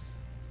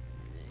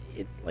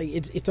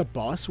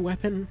boss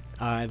weapon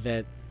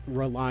that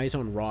relies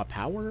on raw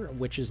power,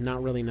 which is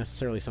not really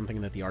necessarily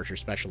something that the archer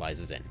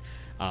specializes in.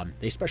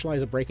 They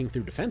specialize at breaking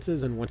through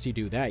defenses, and once you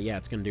do that, yeah,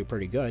 it's going to do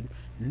pretty good.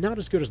 Not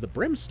as good as the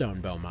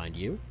Brimstone bow, mind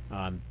you,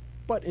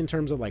 but in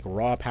terms of like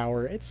raw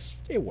power,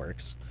 it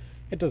works.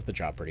 It does the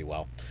job pretty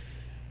well.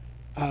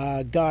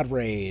 God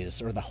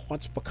Rays, or the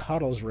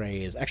Huatzpacatls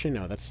Rays. Actually,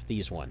 no, that's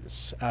these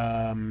ones.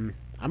 I'm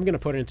going to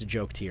put it into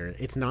joke tier.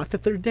 It's not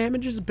that their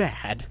damage is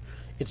bad,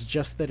 it's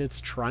just that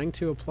it's trying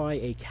to apply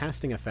a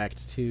casting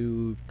effect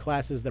to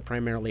classes that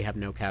primarily have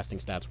no casting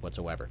stats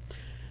whatsoever.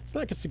 So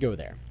that gets to go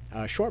there.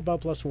 Short bow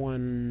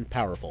 +1,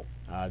 powerful.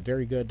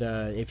 Very good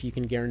if you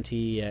can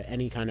guarantee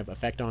any kind of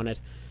effect on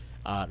it.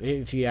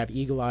 If you have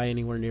Eagle Eye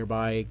anywhere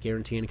nearby,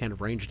 guarantee any kind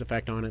of ranged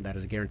effect on it. That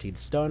is a guaranteed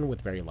stun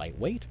with very light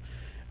weight.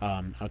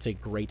 I would say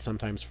great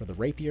sometimes for the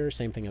Rapier.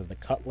 Same thing as the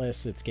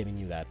Cutlass. It's giving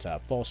you that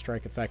fall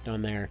strike effect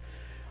on there.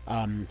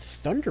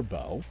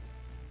 Thunderbow,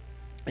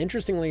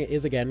 interestingly,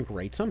 is again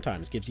great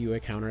sometimes. Gives you a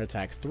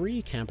counterattack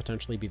 3. Can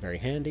potentially be very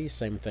handy.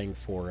 Same thing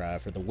for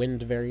the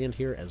Wind variant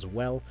here as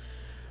well.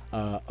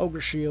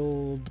 Ogre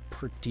Shield,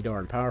 pretty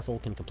darn powerful.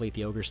 Can complete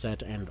the Ogre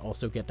set and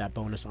also get that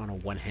bonus on a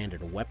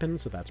one-handed weapon,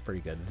 so that's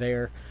pretty good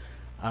there.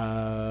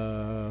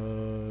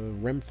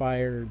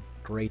 Rimfire,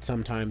 great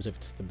sometimes if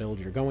it's the build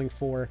you're going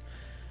for.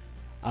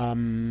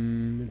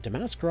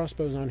 Damask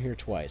crossbow's on here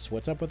twice.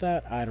 What's up with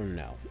that? I don't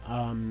know.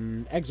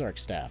 Exarch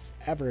staff,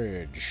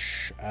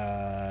 average.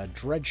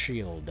 Dread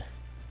shield,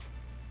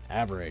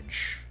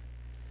 average.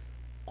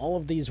 All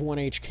of these 1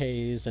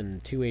 HKs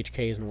and 2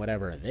 HKs and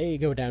whatever, they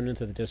go down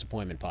into the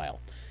disappointment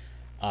pile.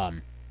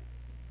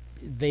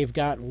 They've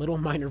got little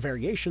minor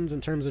variations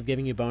in terms of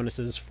giving you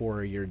bonuses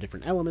for your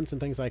different elements and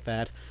things like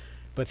that,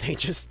 but they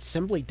just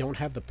simply don't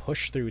have the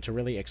push-through to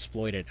really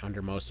exploit it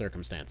under most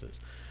circumstances.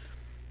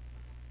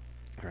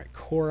 Alright,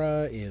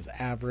 Korra is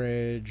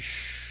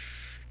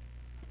average.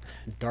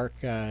 Dark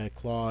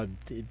Claw,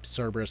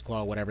 Cerberus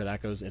Claw, whatever,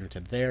 that goes into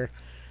there.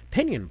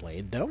 Pinion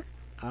Blade, though,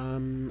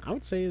 I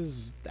would say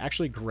is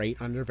actually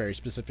great under very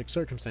specific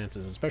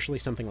circumstances, especially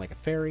something like a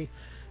fairy.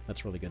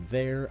 That's really good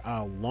there.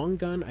 Long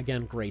Gun,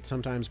 again, great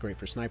sometimes, great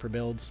for sniper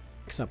builds.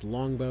 Except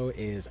Longbow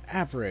is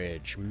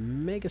average.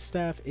 Mega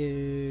Staff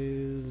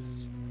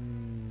is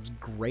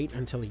great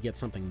until you get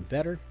something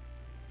better.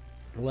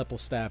 Lepel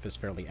Staff is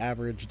fairly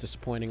average,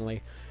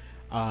 disappointingly.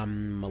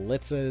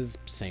 Malitzas,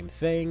 same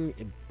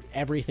thing.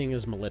 Everything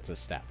is Malitza's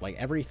staff. Like,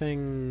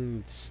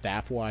 everything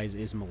staff-wise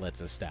is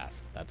Malitza's staff.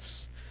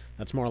 That's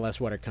more or less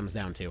what it comes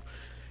down to.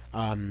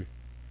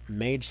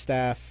 Mage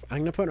Staff, I'm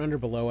going to put under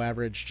below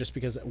average, just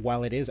because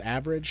while it is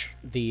average,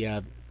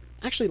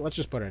 actually, let's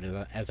just put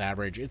it as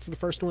average. It's the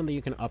first one that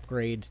you can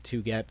upgrade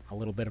to get a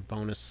little bit of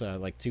bonus,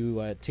 like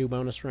two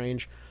bonus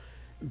range,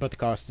 but the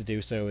cost to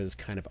do so is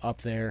kind of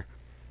up there.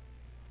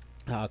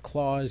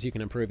 Claws, you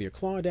can improve your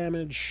claw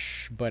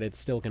damage, but it's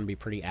still going to be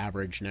pretty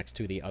average next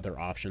to the other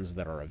options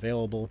that are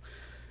available.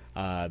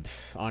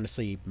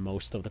 Honestly,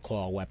 most of the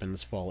claw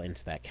weapons fall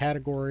into that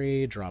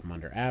category. Drop them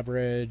under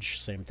average.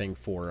 Same thing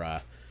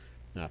for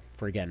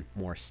again,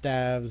 more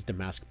staves.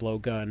 Damask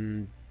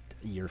blowgun,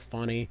 you're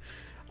funny.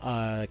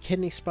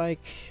 Kidney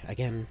Spike,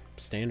 again,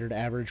 standard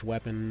average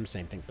weapon.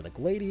 Same thing for the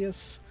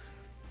Gladius.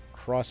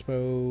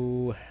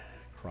 Crossbow.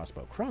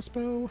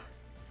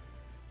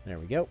 There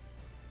we go.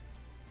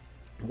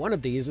 One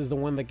of these is the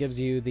one that gives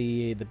you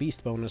the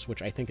beast bonus,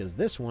 which I think is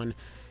this one,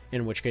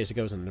 in which case it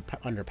goes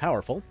under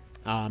powerful.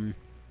 But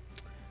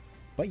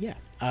yeah,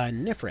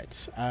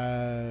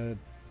 Nifrit.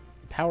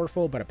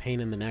 Powerful, but a pain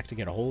in the neck to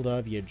get a hold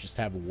of. You just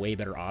have way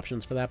better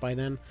options for that by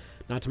then.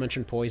 Not to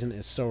mention Poison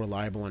is so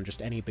reliable on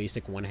just any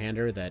basic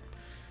one-hander that,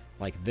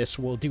 like, this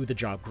will do the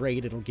job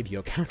great. It'll give you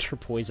a counter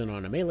Poison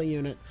on a melee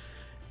unit.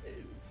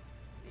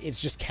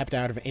 It's just kept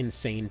out of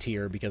insane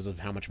tier because of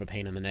how much of a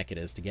pain in the neck it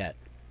is to get.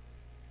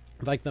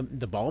 Like, the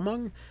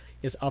Balmung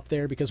is up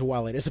there because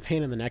while it is a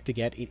pain in the neck to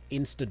get, it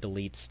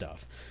insta-deletes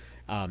stuff.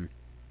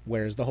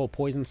 Whereas the whole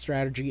Poison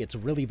strategy, it's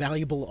really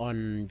valuable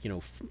on, you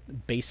know,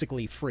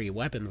 basically free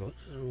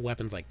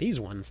weapons like these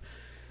ones,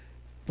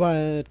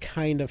 but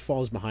kind of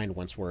falls behind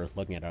once we're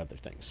looking at other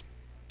things.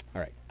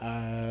 Alright,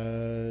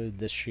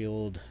 this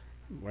shield,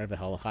 whatever the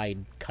hell, high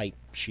kite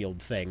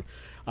shield thing,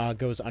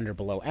 goes under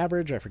below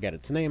average. I forget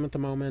its name at the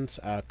moment.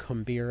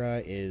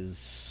 Kumbira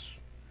is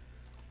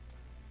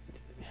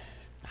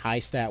high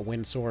stat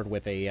wind sword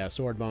with a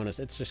sword bonus.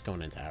 It's just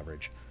going into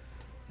average.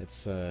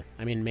 It's, I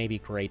mean, maybe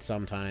great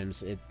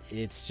sometimes.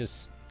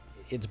 It's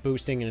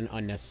boosting in an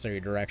unnecessary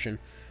direction.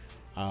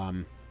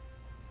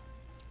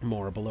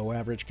 More below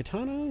average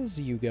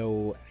katanas. You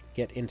go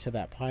get into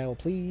that pile,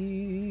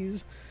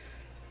 please.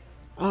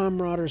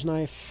 Marauder's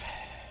Knife.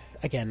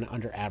 Again,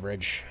 under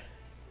average.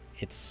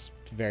 It's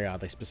very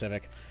oddly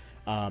specific.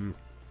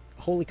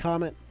 Holy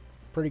Comet.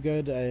 Pretty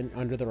good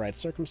under the right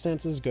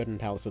circumstances. Good in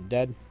Palace of the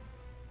Dead.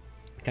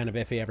 Kind of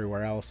iffy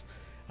everywhere else.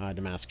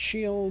 Damask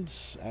Shield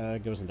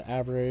goes into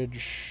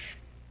average.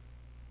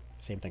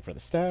 Same thing for the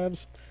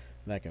stabs.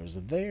 That goes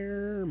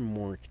there.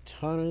 More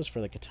katanas for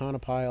the katana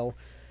pile.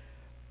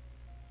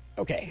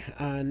 Okay,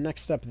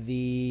 next up,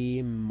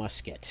 the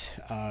musket.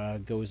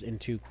 Goes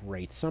into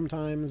great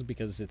sometimes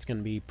because it's going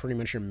to be pretty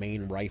much your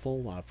main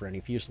rifle for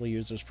any Fusilier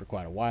users for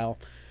quite a while.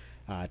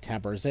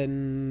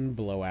 Tabarzin,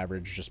 below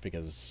average just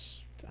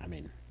because, I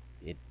mean,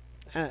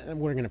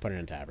 we're going to put it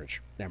into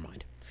average. Never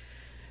mind.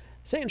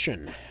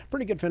 Sanshin,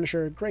 pretty good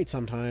finisher, great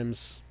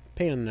sometimes,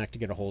 pain in the neck to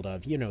get a hold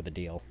of, you know the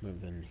deal.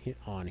 Moving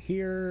on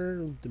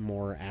here, the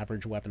more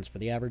average weapons for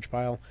the average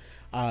pile.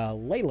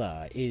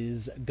 Layla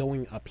is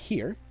going up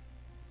here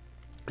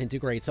into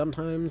great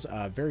sometimes,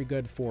 very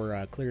good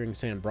for clearing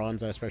San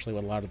Bronza, especially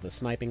with a lot of the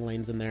sniping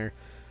lanes in there.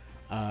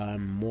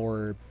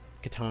 More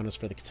katanas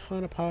for the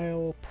katana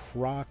pile.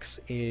 Prox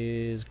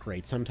is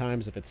great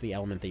sometimes if it's the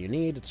element that you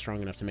need, it's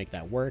strong enough to make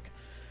that work.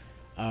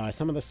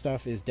 Some of the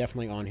stuff is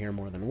definitely on here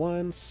more than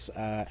once.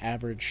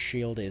 Average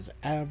shield is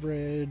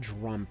average.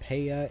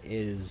 Rompeia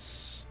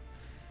is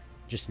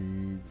just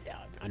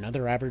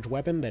another average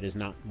weapon that is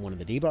not one of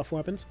the debuff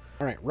weapons.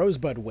 Alright,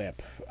 Rosebud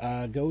Whip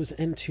goes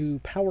into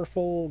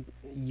powerful.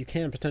 You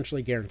can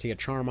potentially guarantee a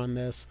charm on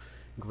this.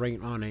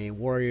 Great on a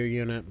warrior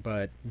unit,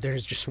 but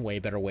there's just way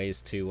better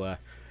ways to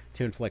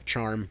inflict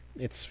charm.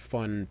 It's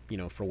fun, you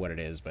know, for what it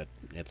is, but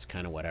it's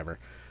kind of whatever.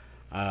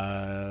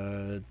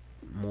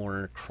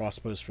 More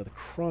crossbows for the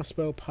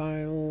crossbow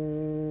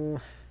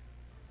pile.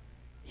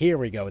 Here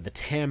we go, the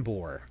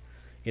Tambor.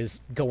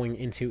 is going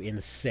into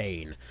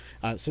insane.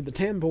 So the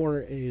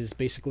Tambor is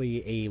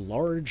basically a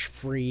large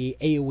free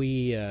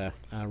AoE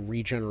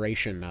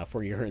regeneration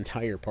for your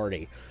entire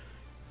party,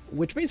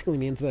 which basically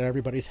means that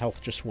everybody's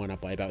health just went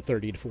up by about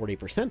 30 to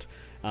 40%,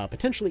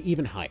 potentially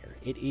even higher.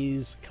 It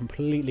is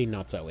completely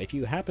nutso. If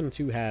you happen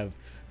to have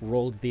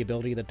rolled the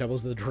ability that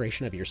doubles the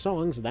duration of your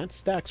songs, that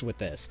stacks with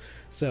this.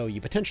 So you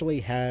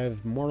potentially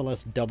have more or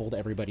less doubled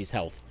everybody's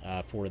health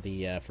for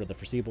the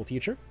foreseeable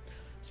future.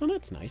 So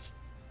that's nice.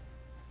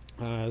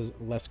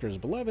 Lesker's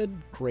Beloved,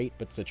 great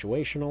but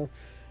situational.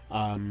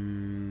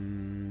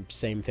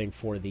 Same thing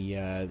for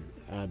the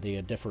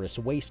Odiferous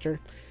Waster.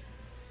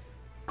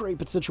 Great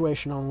but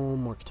situational.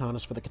 More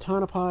katanas for the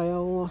katana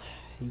pile.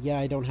 Yeah,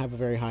 I don't have a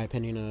very high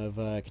opinion of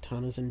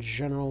katanas in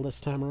general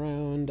this time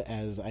around,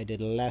 as I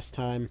did last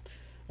time.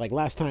 Like,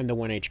 last time the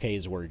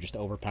 1HKs were just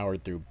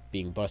overpowered through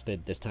being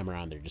busted. This time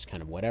around, they're just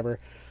kind of whatever.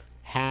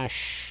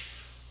 Hash...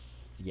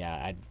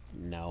 yeah,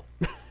 no.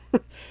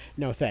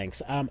 No,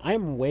 thanks.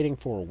 I'm waiting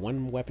for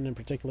one weapon in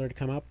particular to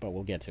come up, but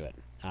we'll get to it.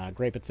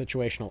 Great but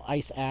situational.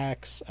 Ice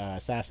Axe,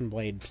 Assassin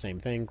Blade, same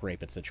thing. Great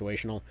but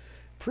situational.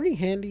 Pretty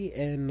handy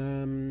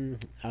in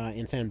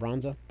San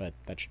Bronza, but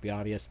that should be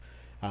obvious.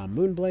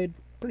 Moonblade,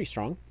 pretty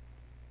strong.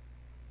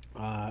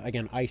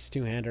 Again, Ice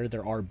two-hander,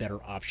 there are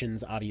better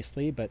options,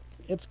 obviously, but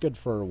it's good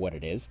for what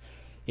it is.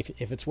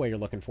 If it's what you're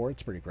looking for,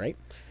 it's pretty great.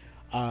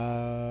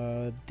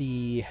 What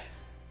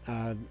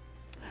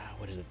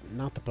is it?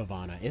 Not the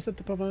Pavana. Is it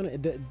the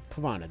Pavana? The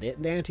Pavana,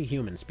 the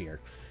anti-human spear.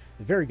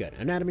 Very good.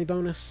 Anatomy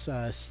bonus,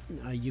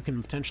 you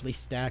can potentially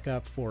stack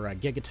up for a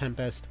Giga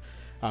Tempest.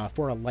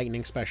 For a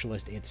Lightning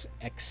Specialist, it's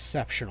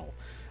exceptional.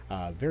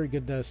 Very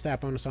good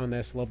stat bonus on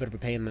this. A little bit of a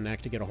pain in the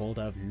neck to get a hold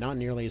of. Not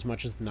nearly as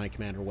much as the Knight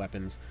Commander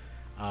weapons.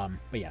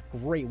 But yeah,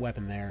 great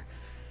weapon there.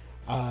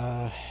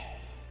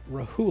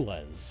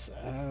 Rahulas.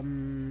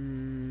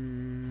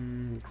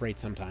 Great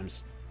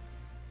sometimes.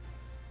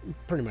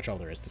 Pretty much all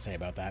there is to say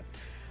about that.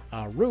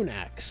 Rune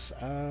Axe.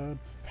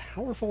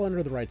 Powerful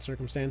under the right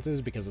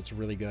circumstances because it's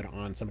really good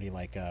on somebody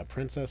like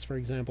Princess, for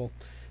example.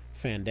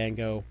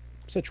 Fandango.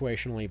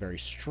 Situationally very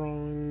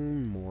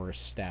strong. More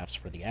staffs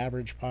for the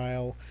average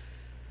pile.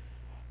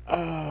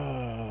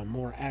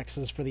 More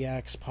axes for the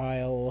axe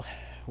pile.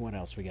 What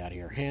else we got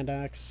here? Hand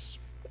axe.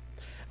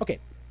 Okay.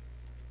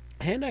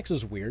 Hand axe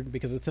is weird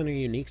because it's in a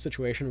unique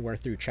situation where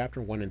through Chapter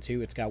 1 and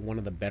 2 it's got one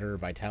of the better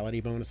vitality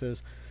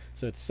bonuses.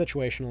 So it's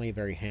situationally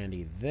very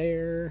handy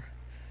there.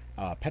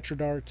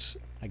 Petrodart,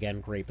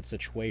 again, great but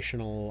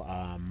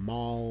situational.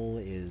 Maul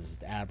is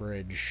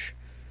average.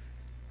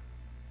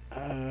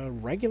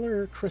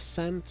 Regular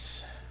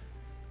Crescent.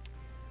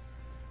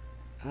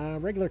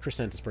 Regular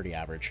Crescent is pretty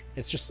average.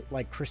 It's just,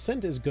 like,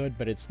 Crescent is good,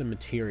 but it's the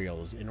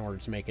materials in order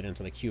to make it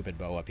into the Cupid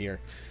bow up here.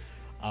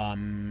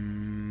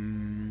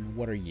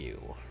 What are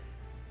you?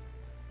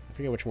 I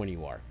forget which one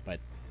you are, but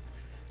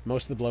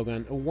most of the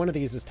blowgun... one of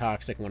these is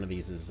toxic, one of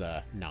these is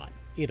not.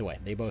 Either way,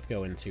 they both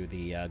go into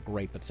the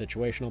great but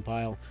situational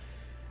pile.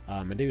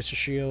 Medusa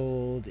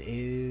Shield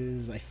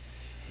is... I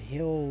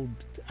feel...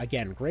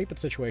 again, great but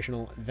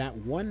situational. That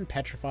one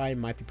Petrify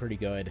might be pretty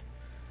good.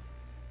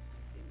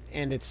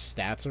 And its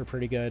stats are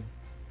pretty good.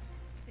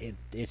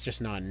 It's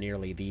just not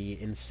nearly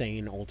the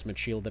insane ultimate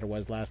shield that it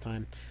was last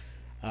time.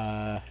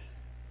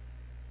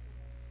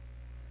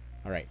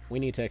 Alright, we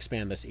need to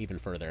expand this even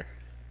further.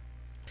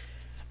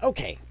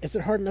 Okay, is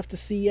it hard enough to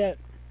see yet?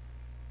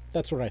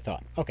 That's what I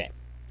thought. Okay.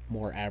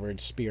 More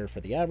average spear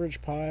for the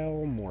average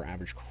pile. More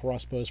average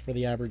crossbows for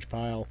the average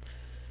pile.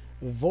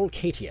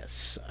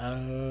 Volcatius.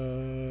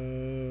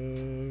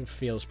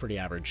 Feels pretty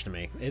average to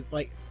me.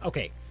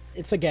 Okay,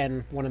 it's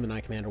again one of the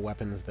Knight Commander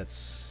weapons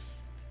that's...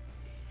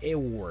 it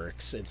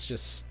works. It's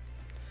just...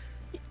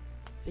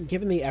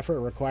 given the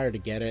effort required to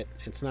get it,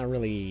 it's not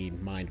really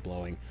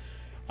mind-blowing.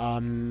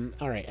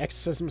 Alright,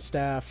 Exorcism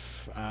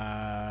Staff,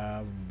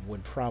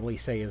 would probably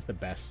say is the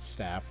best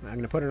staff. I'm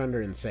going to put it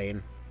under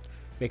Insane,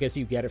 because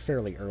you get it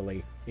fairly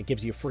early. It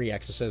gives you free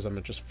Exorcism,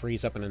 it just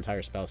frees up an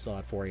entire spell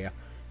slot for you.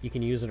 You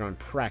can use it on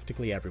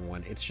practically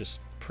everyone, it's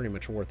just pretty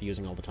much worth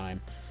using all the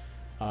time.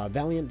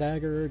 Valiant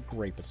Dagger,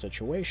 great but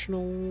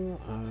situational.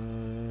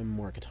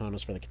 More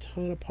katanas for the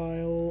katana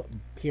pile.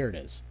 Here it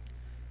is.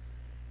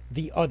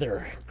 The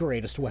other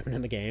greatest weapon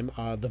in the game,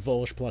 the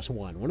Volge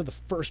 +1. One of the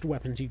first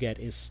weapons you get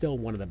is still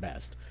one of the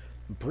best.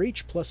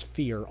 Breach plus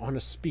Fear on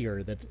a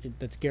spear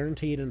that's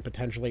guaranteed and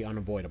potentially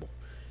unavoidable.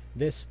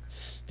 This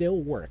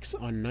still works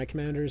on Knight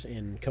Commanders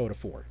in Coda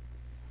 4.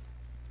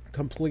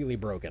 Completely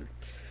broken.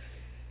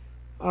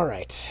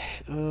 Alright,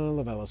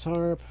 Lavella's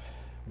Harp.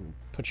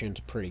 Put you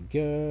into pretty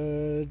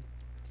good.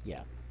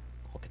 Yeah,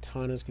 all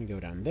katanas can go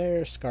down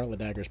there. Scarlet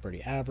Dagger's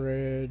pretty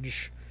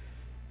average.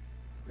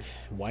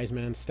 Wise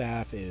Man's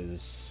Staff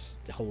is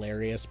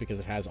hilarious because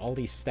it has all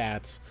these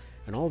stats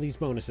and all these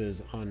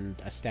bonuses on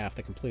a staff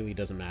that completely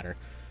doesn't matter.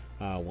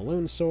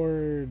 Walloon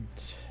Sword,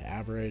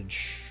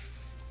 average.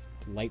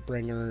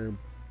 Lightbringer,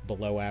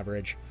 below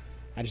average.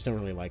 I just don't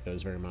really like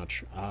those very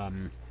much.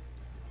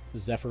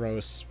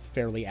 Zephyros,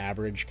 fairly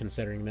average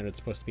considering that it's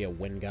supposed to be a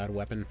wind god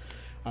weapon.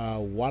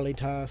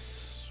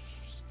 Walitas,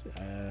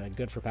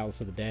 Good for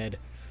Palace of the Dead.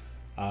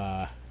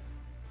 Whatever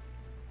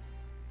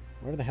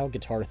the hell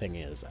guitar thing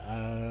is.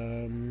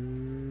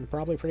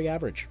 Probably pretty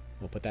average.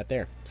 We'll put that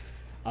there.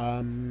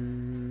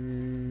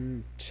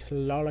 Tlalocs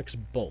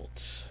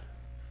Bolt.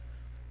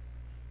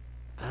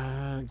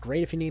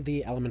 Great if you need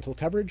the elemental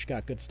coverage.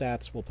 Got good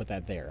stats. We'll put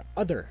that there.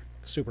 Other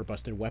super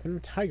busted weapon,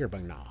 Tiger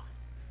Bungna.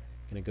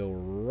 Gonna go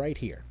right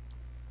here.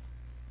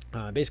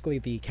 Basically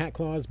the cat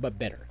claws, but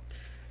better.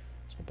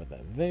 So we'll put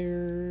that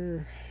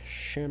there.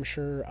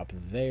 Shamshire up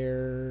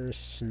there.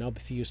 Snub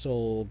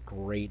Fusel,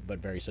 great but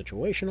very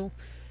situational.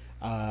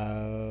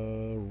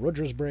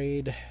 Rudra's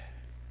Braid.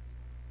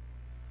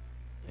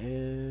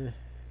 I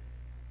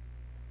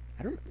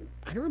don't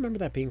remember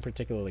that being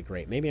particularly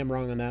great. Maybe I'm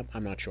wrong on that.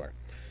 I'm not sure.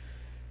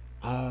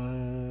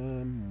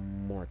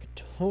 More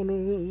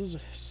katanas.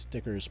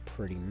 Stickers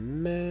pretty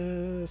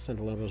meh.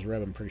 Sentinelo's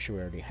Reb I'm pretty sure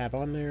we already have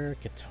on there.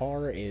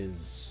 Guitar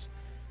is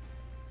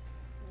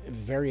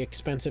very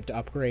expensive to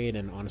upgrade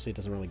and honestly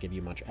doesn't really give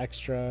you much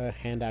extra.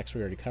 Hand axe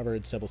we already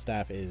covered. Sybil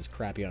Staff is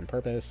crappy on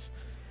purpose.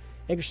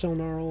 Yggdrasil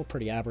Gnarl,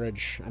 pretty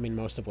average. I mean,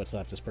 most of what's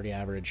left is pretty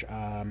average.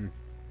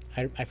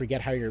 I forget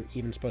how you're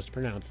even supposed to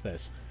pronounce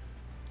this.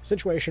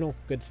 Situational,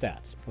 good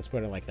stats. Let's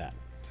put it like that.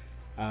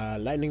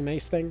 Lightning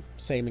Mace thing,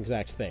 same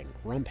exact thing.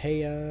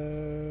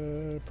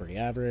 Rumpeia, pretty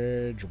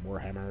average.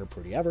 Warhammer,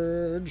 pretty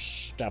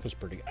average. Staff is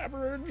pretty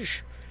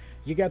average.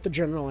 You got the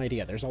general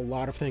idea. There's a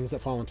lot of things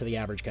that fall into the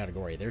average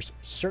category. There's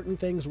certain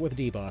things with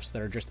debuffs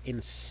that are just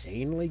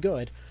insanely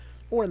good,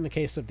 or in the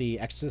case of the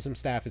Exorcism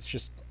Staff, it's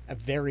just a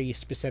very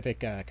specific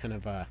kind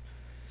of, I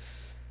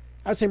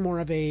would say more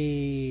of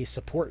a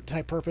support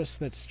type purpose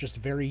that's just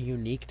very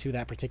unique to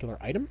that particular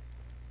item.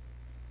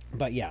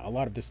 But yeah, a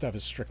lot of this stuff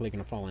is strictly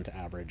going to fall into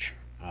average.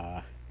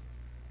 I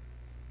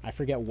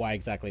forget why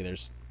exactly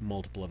there's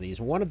multiple of these.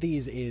 One of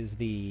these is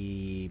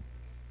the...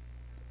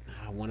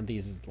 one of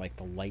these is like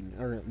the light...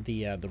 or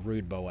the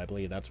rude bow, I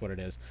believe. That's what it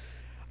is.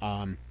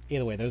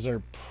 Either way, those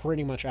are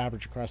pretty much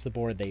average across the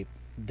board.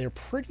 They're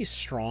pretty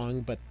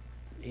strong, but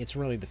it's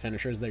really the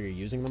finishers that you're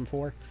using them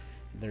for.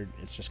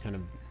 It's just kind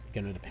of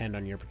going to depend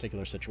on your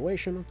particular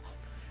situation.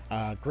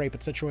 Great but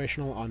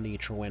situational on the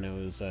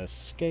Trueno's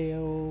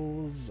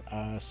scales.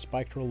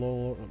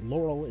 Spectral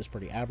Laurel is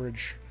pretty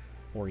average,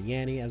 or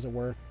Yanny as it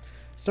were.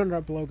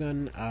 Stundrop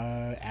Blowgun,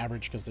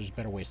 average because there's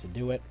better ways to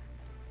do it.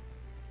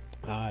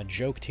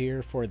 Joke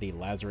Tier for the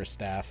Lazarus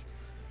Staff,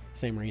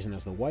 same reason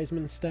as the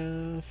Wiseman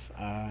Staff.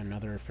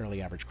 Another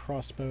fairly average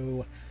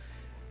crossbow.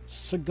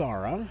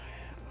 Sagara,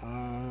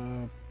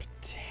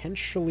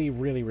 potentially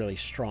really, really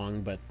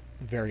strong, but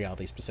very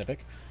oddly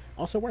specific.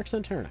 Also works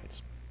on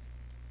Terranites.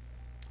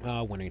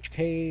 1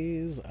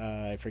 HKs,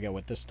 I forget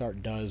what this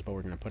start does, but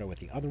we're going to put it with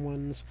the other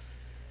ones.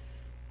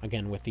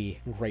 Again, with the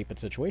great but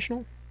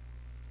situational.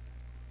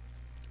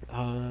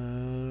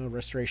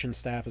 Restoration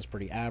Staff is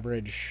pretty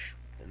average.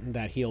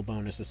 That heal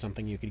bonus is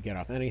something you could get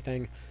off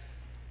anything.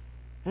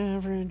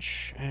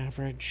 Average,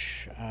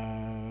 average.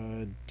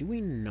 Do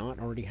we not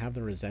already have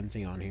the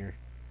Resenzi on here?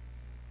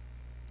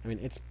 I mean,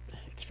 it's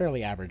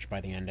fairly average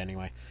by the end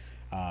anyway.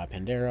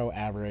 Pandero,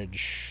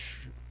 average.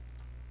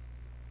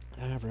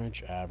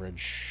 Average,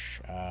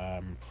 average.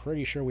 I'm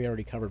pretty sure we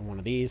already covered one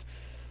of these.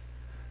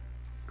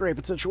 Great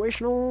but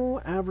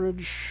situational,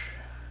 average.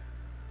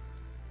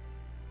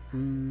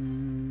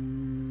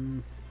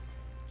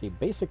 See,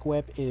 Basic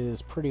Whip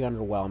is pretty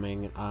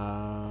underwhelming.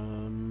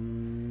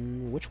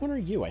 Which one are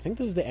you? I think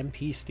this is the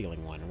MP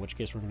stealing one, in which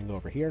case we're going to go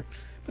over here.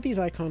 But these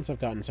icons have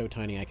gotten so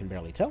tiny I can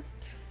barely tell.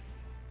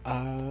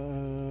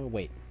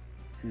 Wait.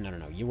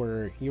 No. You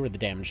were the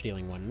damage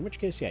dealing one, in which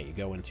case, yeah, you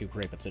go into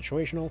Great but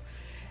situational.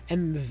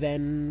 And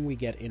then we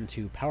get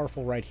into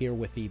Powerful right here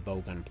with the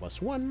Bowgun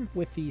 +1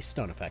 with the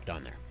stun effect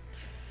on there.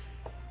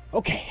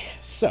 Okay,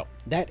 so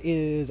that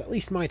is at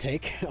least my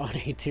take on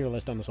a tier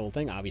list on this whole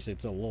thing. Obviously,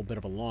 it's a little bit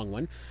of a long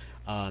one.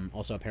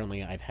 Also,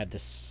 apparently, I've had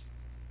this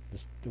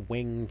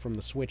wing from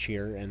the Switch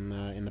here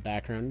in the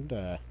background,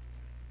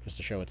 just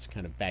to show it's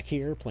kind of back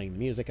here, playing the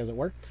music, as it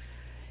were.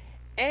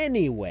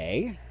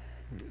 Anyway,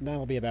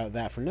 that'll be about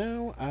that for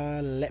now.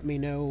 Let me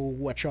know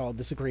what y'all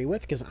disagree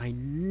with, because I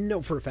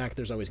know for a fact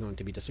there's always going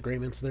to be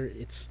disagreements.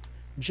 It's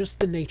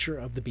just the nature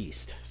of the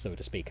beast, so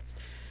to speak.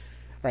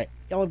 All right,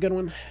 y'all have a good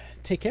one.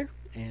 Take care.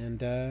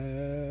 And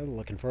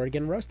looking forward to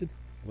getting roasted.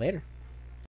 Later.